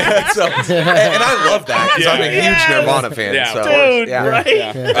I love that because I'm a huge Nirvana fan. Yeah, so, dude, yeah. right?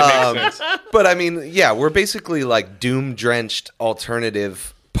 Yeah, that makes sense. But I mean, yeah, we're basically like doom-drenched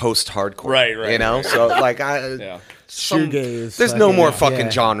alternative post-hardcore. Right. You know, right. so like Shoegaze. there's no more yeah. fucking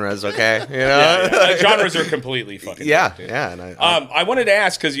genres, okay? You know? Genres are completely fucking Yeah, different, dude. yeah. And I wanted to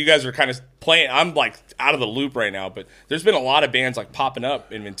ask because you guys are kind of playing. I'm like out of the loop right now, but there's been a lot of bands like popping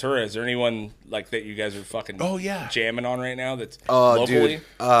up in Ventura. Is there anyone like that you guys are fucking jamming on right now that's locally? dude.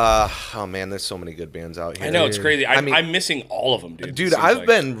 Oh man, there's so many good bands out here. I know it's crazy. I mean, I'm missing all of them, dude. Dude, I've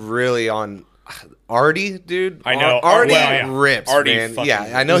been really on Artie, dude. I know. Artie Well, yeah. rips, Artie man. fucking-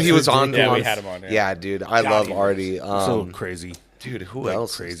 Yeah, I know he was on. Yeah, we had him on, yeah. Dude, I God, love he Artie. So crazy. Dude, who Like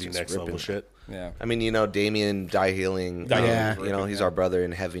else? crazy is next ripping? level shit. Yeah. I mean, you know, Damien Die Healing. Yeah. You know, he's our brother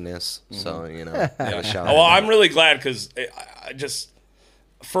in heaviness. So, you know, gotta shout Oh, well, out. I'm really glad because I just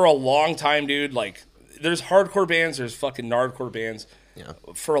for a long time, dude. Like, there's hardcore bands, there's fucking nardcore bands. Yeah.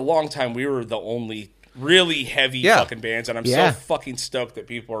 For a long time, we were the only really heavy fucking bands, and I'm so fucking stoked that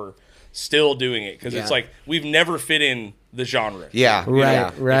people are still doing it because it's like we've never fit in the genre. Yeah. Right.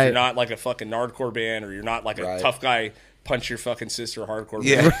 If you're not like a fucking nardcore band, or you're not like a tough guy punch your fucking sister hardcore band.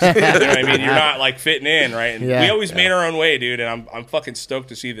 Yeah. You know what I mean? You're not like fitting in, right? And Yeah. we always made our own way, dude. And I'm fucking stoked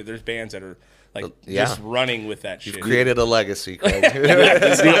to see that there's bands that are like just running with that shit. Created a legacy, Craig.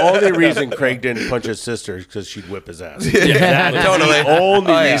 The only reason Craig didn't punch his sister is because she'd whip his ass. Totally. The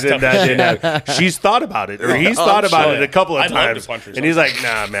only reason Tough that didn't happen. She's thought about it, or he's thought about it a couple of I'd love to times, punch her and he's like,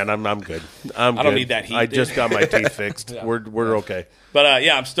 "Nah, man, I'm good. I don't need that heat, I dude." just got my teeth fixed. We're okay." But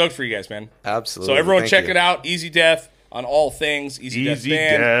yeah, I'm stoked for you guys, man. Absolutely. So everyone, Thank check you. it out. Easy Death on all things. Easy Death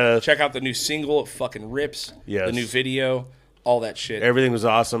band. Death. Check out the new single. It fucking rips. Yes. The new video. All that shit. Everything was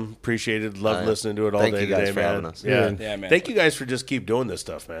awesome. Appreciated. Love listening to it all Thank day you guys today, for man. having us. Yeah. Yeah, man. Thank you guys for just keep doing this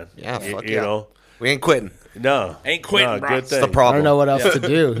stuff, man. Yeah, fuck you yeah. know, We ain't quitting. no, Ain't quitting, no, bro. good It's thing. The problem. I don't know what else to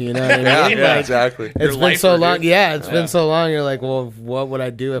do. You know what I mean? Yeah, Like, exactly. It's Your been lifer, so long. dude. Yeah, it's been so long. You're like, well, what would I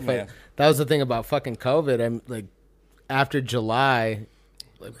do if Yeah. That was the thing about fucking COVID. I'm like, after July,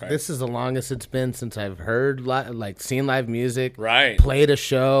 like, this is the longest it's been since I've heard seen live music, Right. played a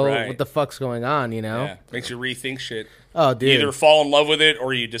show. Right. What the fuck's going on? You know? Yeah. Makes you rethink shit. Oh, dude. You either fall in love with it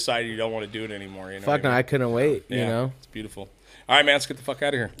or you decide you don't want to do it anymore. You know Fuck no, I couldn't wait. Yeah, You know? it's beautiful. All right, man, let's get the fuck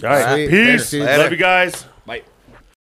out of here. All right, Sweet. peace. Thanks, dude. Love you guys. Bye.